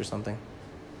malnourished or something?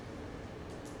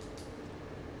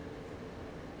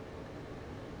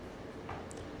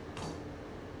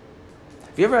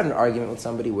 Have you ever had an argument with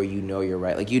somebody where you're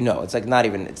right? It's not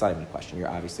even a question. You're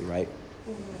obviously right.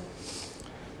 Mm-hmm.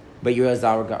 But you realize the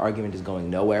argument is going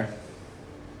nowhere.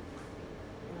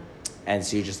 And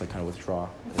so you just kind of withdraw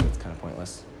because it's kind of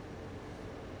pointless.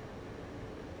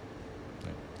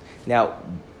 Now,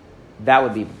 that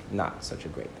would be not such a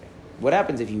great thing. What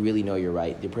happens if you really know you're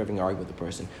right? You're having an argument with the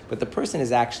person, but the person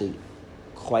is actually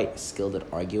quite skilled at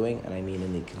arguing, and I mean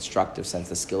in the constructive sense,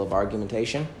 the skill of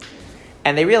argumentation.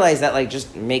 And they realized that like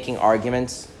just making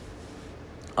arguments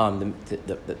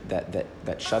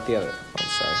that shut the other. I'm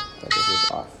sorry, that this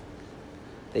was off.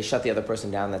 They shut the other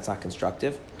person down. That's not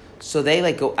constructive. So they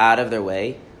like go out of their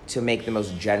way to make the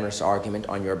most generous argument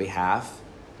on your behalf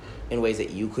in ways that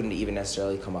you couldn't even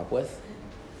necessarily come up with.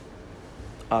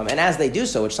 And as they do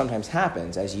so, which sometimes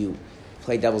happens, as you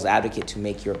play devil's advocate to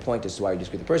make your point as to why you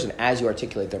disagree with the person, as you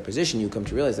articulate their position, you come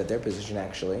to realize that their position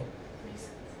actually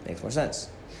makes more sense.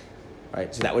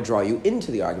 Right? So that would draw you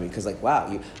into the argument because, like,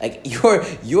 wow,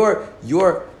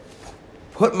 you're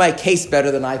put my case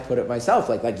better than I put it myself.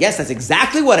 Like, yes, that's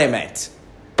exactly what I meant.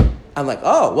 I'm like,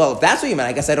 oh, well, if that's what you meant,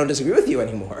 I guess I don't disagree with you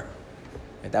anymore.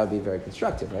 Right? That would be very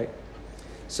constructive, right?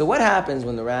 So what happens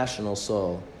when the rational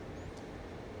soul,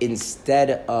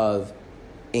 instead of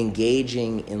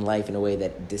engaging in life in a way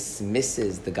that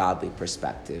dismisses the godly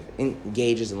perspective,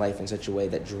 engages in life in such a way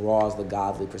that draws the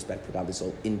godly perspective, the godly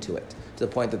soul into it, to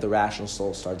the point that the rational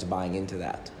soul starts buying into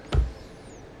that?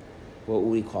 What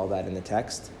would we call that in the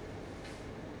text?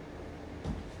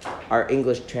 Our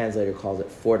English translator calls it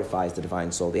fortifies the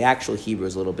divine soul. The actual Hebrew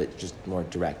is a little bit just more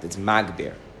direct. It's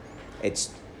magbir.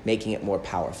 It's making it more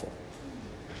powerful.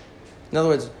 In other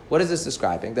words, what is this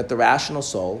describing? That the rational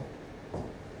soul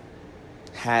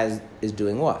is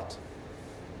doing what?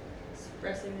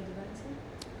 Expressing the divine soul?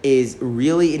 Is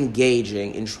really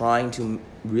engaging in trying to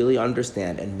really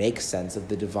understand and make sense of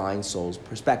the divine soul's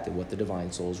perspective, what the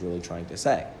divine soul is really trying to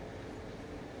say.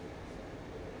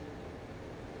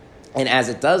 And as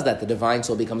it does that, the divine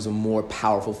soul becomes a more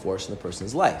powerful force in the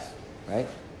person's life, right?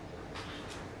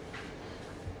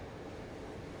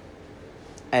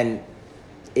 And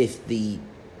if the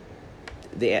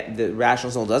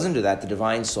rational soul doesn't do that, the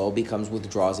divine soul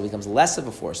withdraws, it becomes less of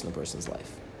a force in the person's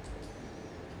life.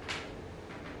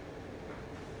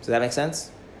 Does that make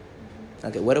sense?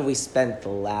 Okay, what have we spent the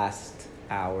last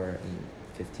hour and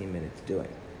 15 minutes doing?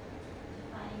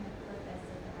 Defining the purpose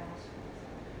of the rational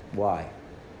soul. Why?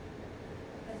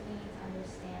 Because we need to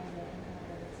understand it in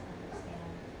order to understand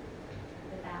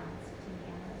the balance between the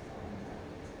animal soul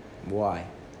and the. Why?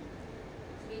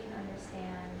 So we can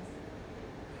understand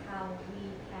how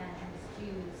we can, as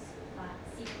Jews,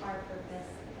 seek our purpose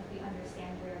if we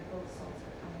understand where both souls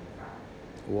are coming from.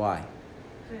 Why?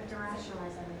 We have to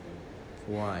rationalize everything.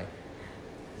 Why?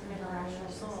 Because we have a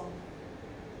rational soul.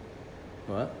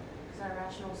 What? Because our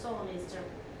rational soul needs to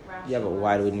rationalize. Yeah, but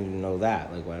why do we need to know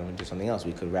that? Like, why don't we do something else?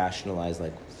 We could rationalize,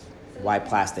 like, why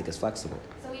plastic is flexible.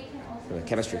 So we can also. For a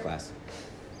chemistry class.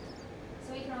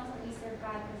 So we can also at least serve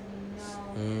God because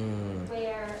we know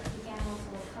where the animal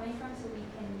soul is coming from, so we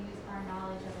can use our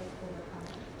knowledge of it to overcome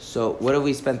it. So what have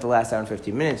we spent the last hour and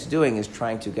 15 minutes doing is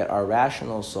trying to get our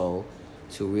rational soul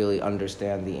to really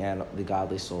understand the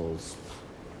godly soul's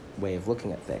way of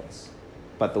looking at things.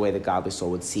 But the way the godly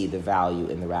soul would see the value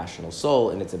in the rational soul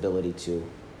and its ability to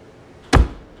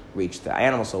reach the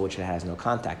animal soul, which it has no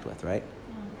contact with, right?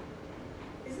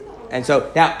 And so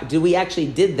now, we actually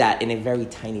did that in a very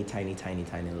tiny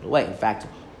little way. In fact,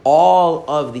 all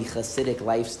of the Hasidic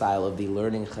lifestyle of the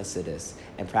learning Hasidus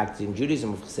and practicing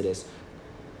Judaism of Hasidus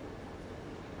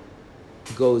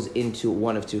goes into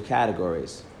one of two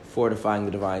categories: fortifying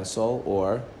the divine soul,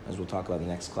 or, as we'll talk about in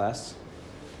the next class,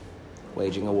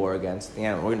 waging a war against the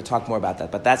animal. We're going to talk more about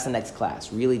that, but that's the next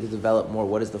class, really to develop more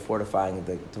what is the fortifying of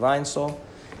the divine soul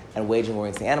and waging war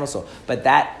against the animal soul. But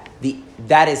that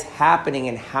is happening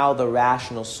in how the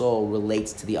rational soul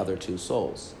relates to the other two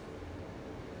souls.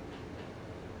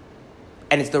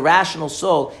 And it's the rational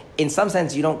soul, in some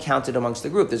sense, you don't count it amongst the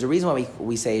group. There's a reason why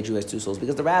we say a Jew has two souls,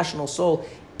 because the rational soul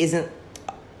isn't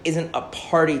a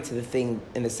party to the thing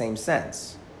in the same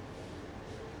sense.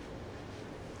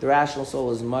 The rational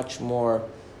soul is much more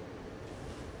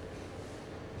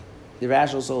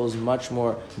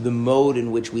the mode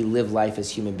in which we live life as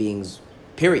human beings,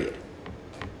 period.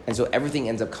 And so everything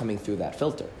ends up coming through that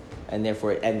filter. And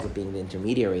therefore it ends up being the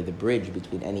intermediary, the bridge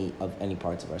between any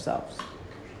parts of ourselves.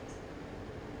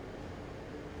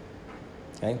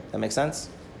 Okay, that makes sense?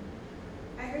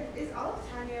 I heard, is all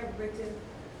of Tanya written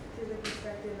through the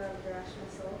perspective of the rational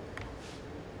soul?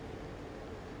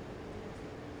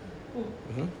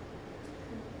 Mm-hmm.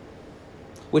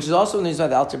 Which is also the reason why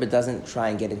the Alter Rebbe doesn't try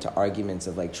and get into arguments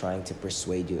of like trying to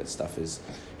persuade you that stuff is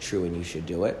true and you should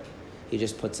do it. He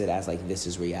just puts it as like, this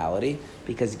is reality.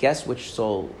 Because guess which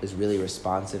soul is really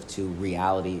responsive to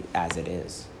reality as it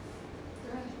is?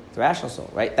 The rational soul,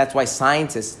 right? That's why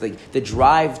scientists, the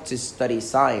drive to study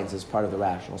science is part of the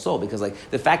rational soul. Because like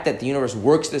the fact that the universe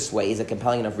works this way is a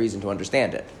compelling enough reason to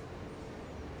understand it.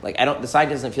 Like the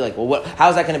scientist doesn't feel like, well, how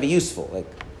is that going to be useful? Like,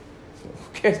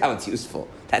 Who cares how it's useful?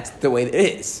 That's the way it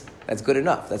is. That's good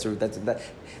enough.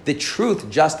 The truth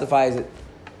justifies it,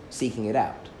 seeking it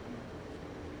out.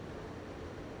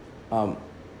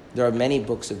 There are many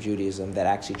books of Judaism that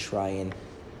actually try and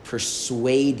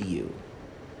persuade you.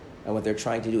 And what they're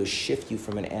trying to do is shift you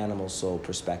from an animal soul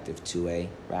perspective to a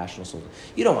rational soul.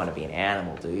 You don't want to be an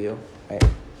animal, do you? Right?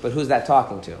 But who's that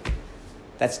talking to?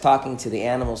 That's talking to the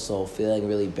animal soul feeling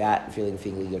really bad, feeling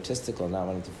egotistical, not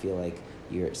wanting to feel like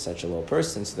you're such a low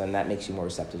person. So then that makes you more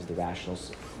receptive to the rational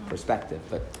perspective.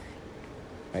 But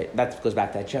right, that goes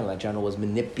back to that general. That general was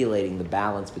manipulating the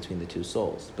balance between the two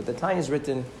souls. But the Tanya is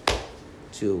written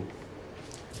to,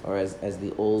 or as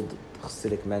the old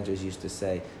Hasidic mentors used to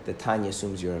say, the Tanya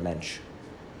assumes you're a mensch.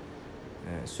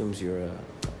 Assumes you're a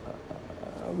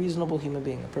reasonable human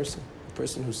being, a person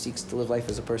who seeks to live life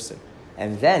as a person.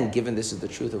 And then, given this is the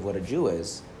truth of what a Jew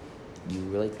is, you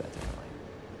relate to that differently.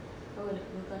 How would it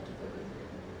look like if it was written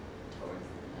towards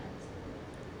the divine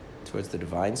soul? Towards the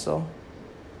divine soul?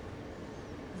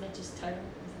 Is that just title?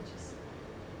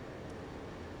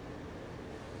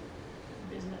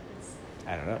 Is that just...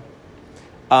 I don't know.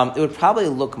 It would probably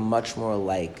look much more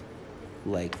like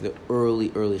the early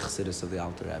Chassidus of the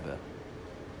Alter Rebbe,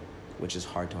 which is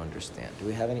hard to understand. Do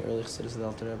we have any early Chassidus of the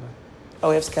Alter Rebbe? Oh,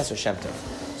 we have Kesser Shem Tov,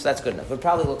 so that's good enough. It would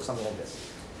probably look something like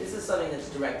this. This is something that's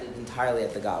directed entirely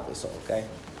at the godly soul, okay?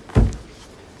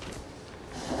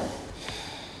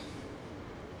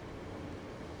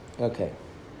 Okay.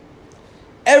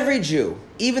 Every Jew,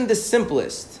 even the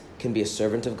simplest, can be a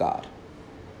servant of God.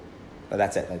 But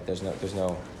that's it. Like there's no.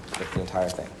 That's the entire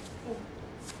thing.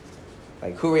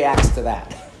 Like who reacts to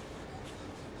that?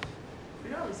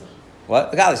 What?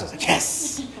 The godly soul's like,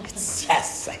 yes,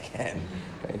 yes, I can.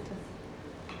 Right?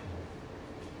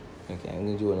 Okay, I'm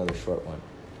going to do another short one.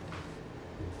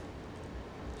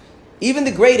 Even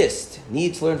the greatest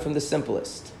need to learn from the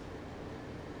simplest.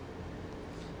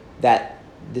 That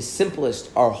the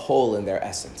simplest are whole in their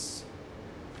essence.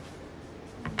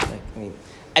 I mean,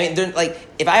 like,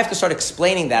 if I have to start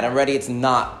explaining that, already it's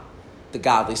not the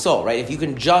godly soul, right? If you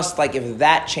can just, if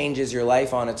that changes your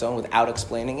life on its own without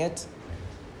explaining it,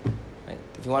 right?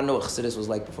 If you want to know what Chassidus was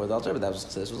like before the Alter, but that was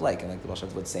what Chassidus was like, and the Baal Shem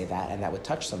Tov would say that, and that would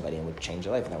touch somebody and would change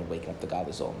their life, and that would wake up the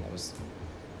godly soul, and that was.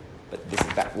 But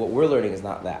what we're learning is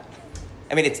not that.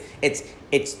 I mean,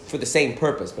 it's for the same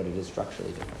purpose, but it is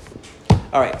structurally different.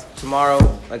 All right, tomorrow,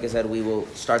 like I said, we will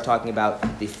start talking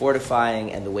about the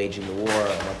fortifying and the waging the war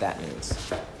and what that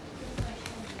means.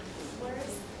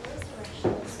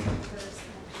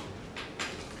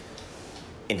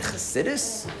 In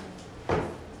Chassidus,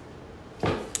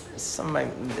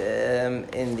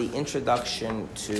 in the introduction to